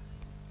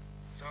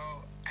 So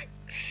I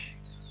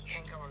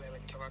can't come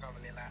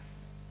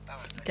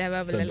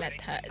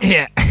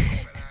Yeah.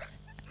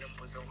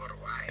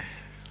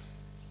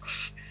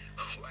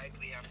 Why do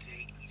we have to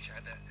hate each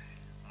other?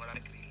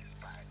 Please.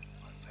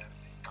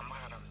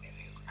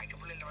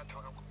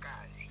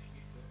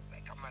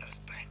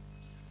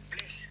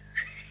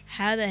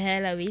 How the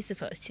hell are we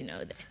supposed to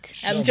know that?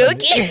 I'm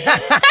joking.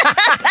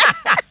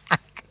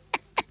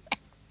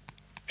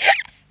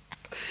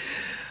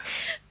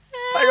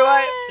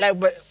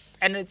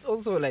 And it's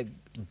also like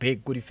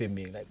big good for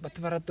me. Like, but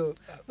barato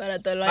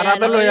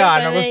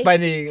Loyal, was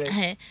funny.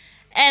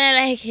 and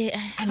like,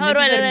 how do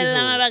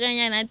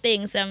I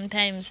thing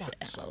sometimes?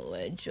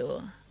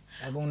 Joe.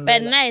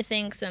 But now I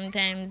think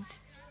sometimes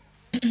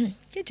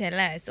you're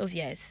jealous,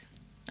 obvious.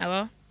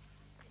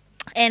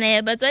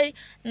 And but like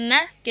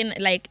when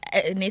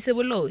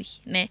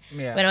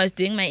I was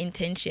doing my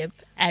internship,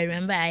 I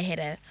remember I had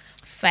a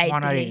fight.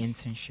 One of the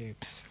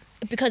internships.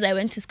 Because I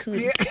went to school.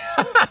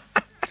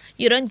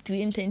 You don't do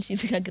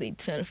internship in grade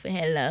 12.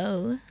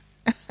 Hello.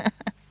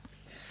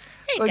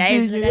 Hey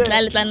guys,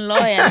 little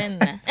lawyer.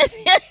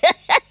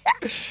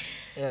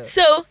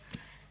 So,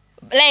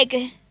 like,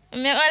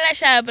 me all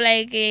sharp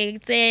like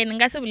say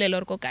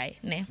ngasibulelo ko kae,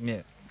 ne?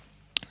 Yeah.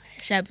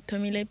 Sharp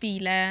thomile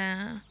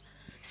pila.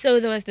 So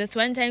there was this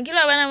one time,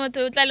 kilo bana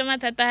motho utla le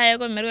mathata ha ya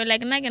ko mmereko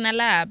like nna ke na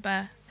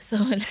lapa. So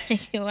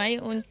like why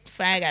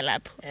unfaka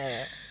lapho?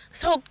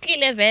 So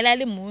kile vela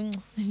le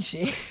muncu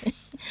nje.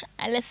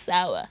 Ale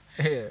sawa.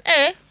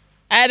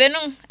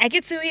 Abenong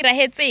akithi o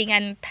irahetseng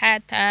an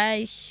thata.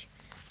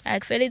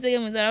 Akufeletse ke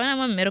motsala bana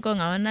mo mmereko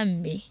nga ona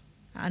mme.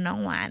 Ana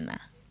ngwana.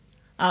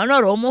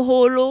 Ana ro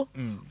moholo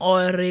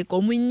or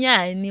ko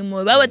munyane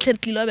mo ba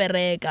botlhetlilo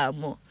bereka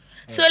mo.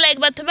 So like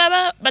batho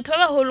ba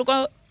holo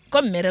ko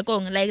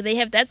mmerekong, like they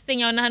have that thing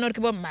ya ona hano re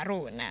ke bo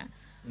marona.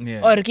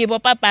 Or ke bo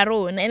papa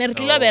rona ene re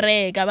tlilo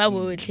bereka ba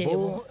botlhe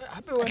bo.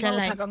 Hape wena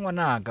o thaka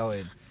ngwana ka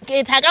wena.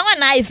 Ke thaka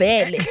ngwana ai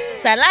vele.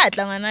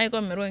 Salatla ngwana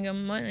ko mmerong ke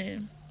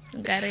mmone.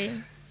 Nkare.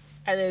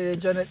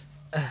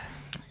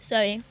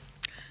 Sorry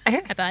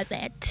about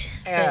that.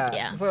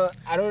 Yeah. So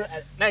I don't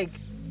like.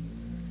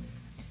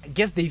 I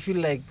guess they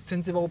feel like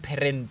since about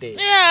parente.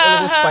 Yeah.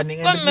 Always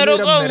spanning and like,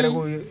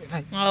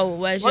 oh,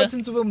 what's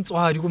since we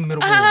mtswadi ko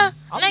mmereko. Na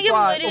ke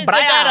mmodi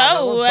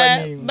tsara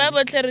ba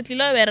botle re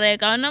tlilo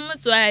bereka ona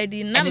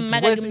motswadi nna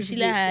mmaka ke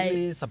mshile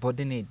hae.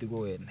 Subordinate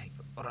go wena like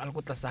or al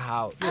go tlasa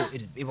how.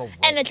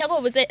 And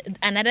it's like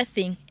another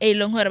thing e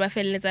long hore ba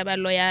felletsa ba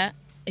lawyer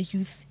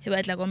youth he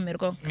batla go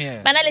mmereko.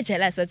 Bana le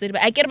jealous batswedi ba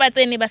akere ba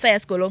tsene ba sa ya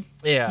sekolo.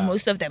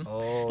 Most of them.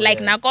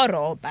 Like nako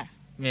ropa.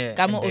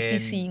 Kamo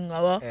officing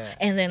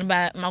and then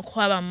ba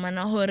makhwa ba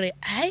mmana hore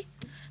ai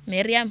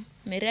Miriam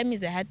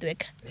is a hard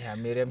worker.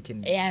 Miriam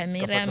can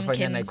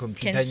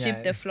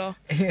sweep the floor.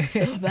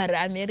 So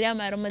bara Miriam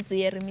a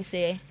romatsere mi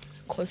se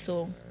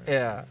khoso.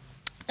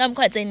 I'm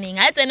quite saying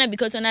I tsena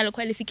because ona le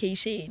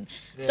qualification.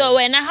 So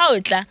when a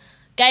hautla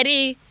ka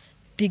di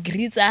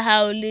degrees a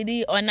how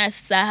lady honors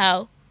sa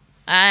how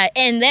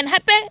and then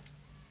happy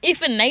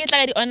if nna ke tla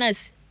ka di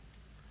honors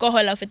ko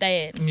hola feta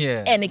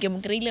yena. And ke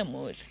mo kreile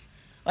mo.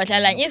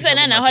 Watla if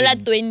na hola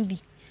 20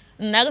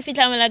 nna go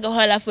fitla mo la ke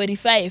hola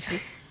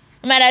 45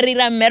 mara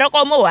rira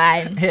mmereko mo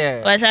one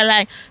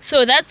watla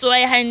so that's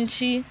why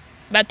hanchi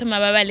batho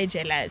mababa le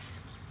jealous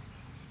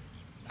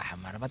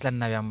mara batla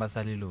nna byang ba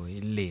salelo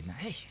lena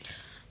hey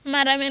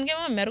mara men ke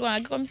mo mmereko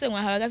ga ke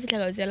komsengwa ha ba ka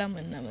fitla ka tsela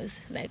monna mos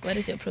like what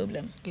is your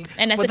problem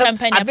and as a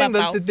company I think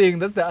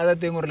that's the other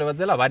thing gore le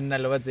batsela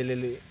banna le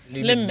batsele le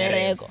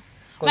mmereko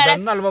mara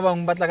nna le ba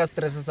bang batla ka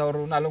stress sa gore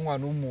una le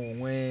ngwana o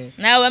mongwe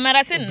na wa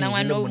mara se nna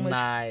ngwana o mos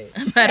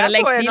mara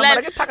like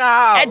dila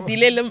a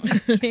dile le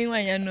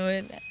ngwana no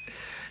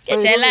So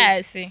You're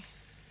jealous.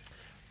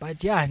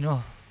 But yeah,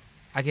 no.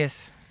 I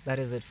guess that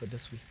is it for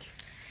this week.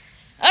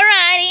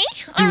 Alrighty.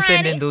 Do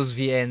send in those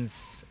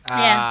VNs.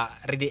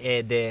 Ready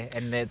air there,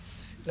 and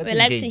let's We'd engage.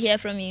 like to hear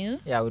from you.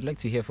 Yeah, I would like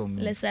to hear from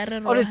you. Let's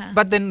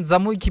But then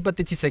Zamu keep at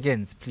 30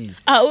 seconds,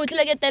 please. Oh,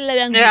 look at the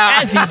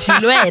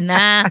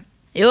Yeah.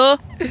 Yo,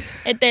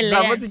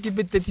 Zamu to keep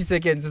it 30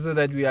 seconds so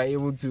that we are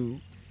able to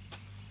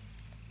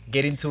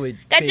get into it.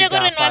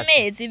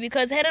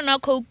 Because here no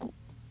coke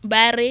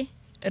bare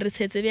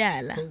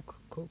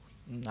Coke.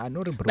 I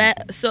know the bro.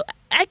 but so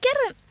I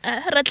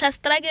can't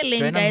struggling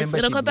Join a guys.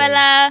 membership,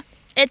 Rekopala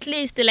at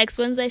least like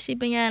sponsorship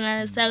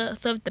nyana,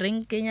 soft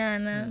drink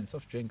nyana.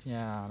 Soft drink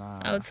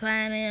nyana.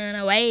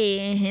 Outside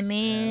why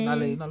hene.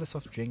 Nale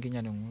soft drink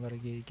nyana ngore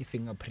ke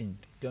fingerprint.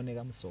 Yone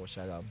ka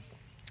msosha ka.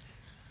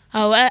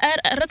 Oh, I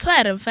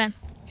try fan.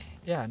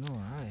 Yeah, no.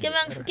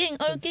 King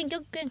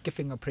Ke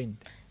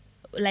fingerprint.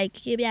 Like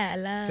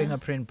kebyala.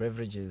 Fingerprint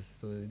beverages.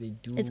 So they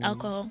do It's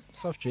alcohol.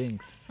 Soft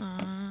drinks.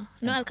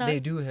 No alcohol. They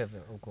do have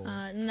alcohol.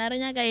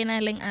 Naranya ka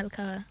ina leng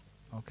alcohol.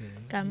 Okay.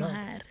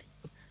 Kamahari.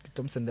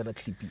 Tom sendela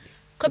clippy.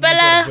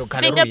 Kopala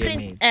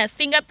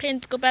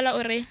fingerprint kopala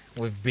ore.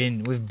 We've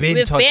been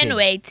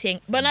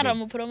Waiting. Bona ra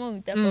mo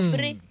promote for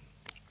free.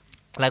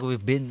 Like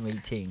we've been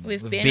waiting.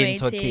 We've been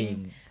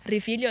talking.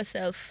 Reveal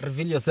yourself.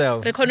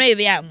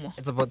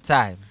 It's about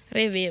time.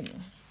 Reveal.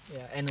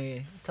 Yeah,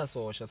 anyway, it's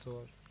social,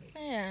 so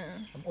yeah.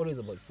 I'm always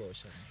about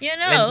social. You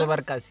know.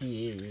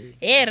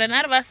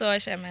 Renarva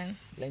social man.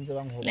 Lense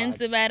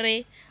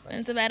bare.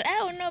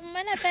 Oh no,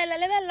 mana fela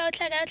level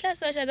out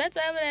social. That's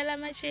why I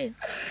machine.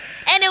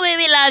 Anyway,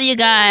 we love you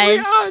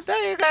guys.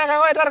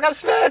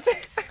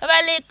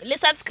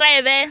 Let's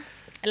subscribe,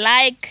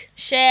 like,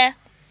 share,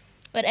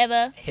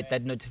 whatever. Hit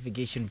that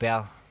notification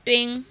bell.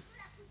 Bing.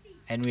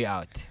 And we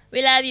out.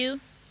 We love you.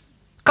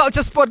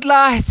 Culture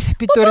Spotlight.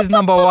 Pitori's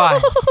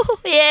 #1.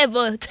 Yeah,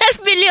 boy.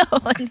 12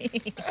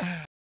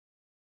 billion.